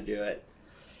never going to do it.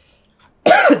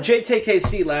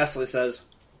 JTKC lastly says,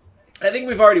 I think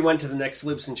we've already went to the next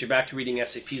loop since you're back to reading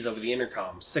SCPs over the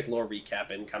intercom. Sick lore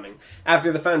recap incoming.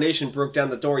 After the Foundation broke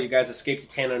down the door, you guys escaped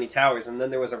to Tanoni Towers, and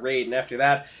then there was a raid, and after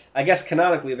that, I guess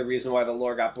canonically the reason why the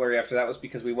lore got blurry after that was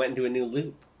because we went into a new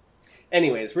loop.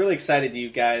 Anyways, really excited that you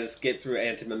guys get through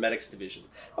Antimemetics Division.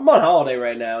 I'm on holiday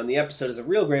right now, and the episode is a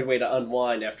real great way to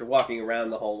unwind after walking around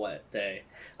the whole wet day.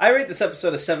 I rate this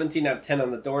episode a 17 out of 10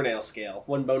 on the Doornail scale.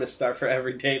 1 bonus star for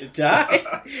every day to die.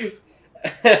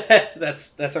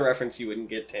 That's a reference you wouldn't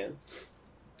get, Tan.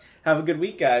 Have a good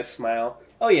week, guys. Smile.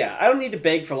 Oh yeah, I don't need to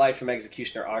beg for life from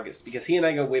Executioner August, because he and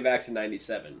I go way back to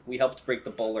 97. We helped break the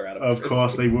bowler out of Of prison.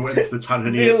 course, they went to the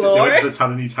Tanhony, The they lore? went to the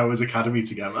Tanhony Towers Academy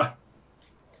together.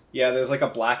 Yeah, there's like a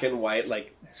black and white,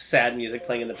 like, sad music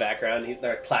playing in the background.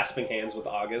 They're clasping hands with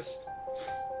August.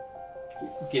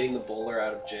 Getting the bowler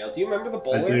out of jail. Do you remember the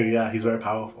bowler? I do, yeah, he's very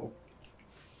powerful.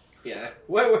 Yeah.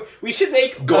 We should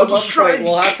make... God at one strike! point,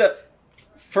 we'll have to...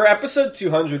 For episode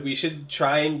 200, we should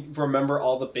try and remember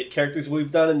all the bit characters we've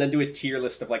done and then do a tier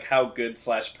list of, like, how good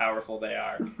 / powerful they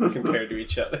are compared to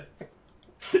each other.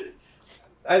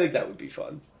 I think that would be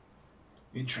fun.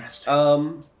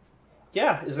 Interesting.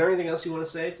 Yeah, is there anything else you want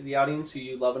to say to the audience who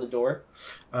you love and adore?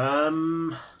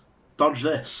 Dodge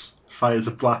this. Fires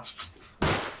a blast.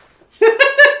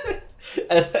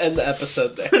 And the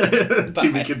episode there. To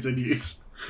be Bye. continued.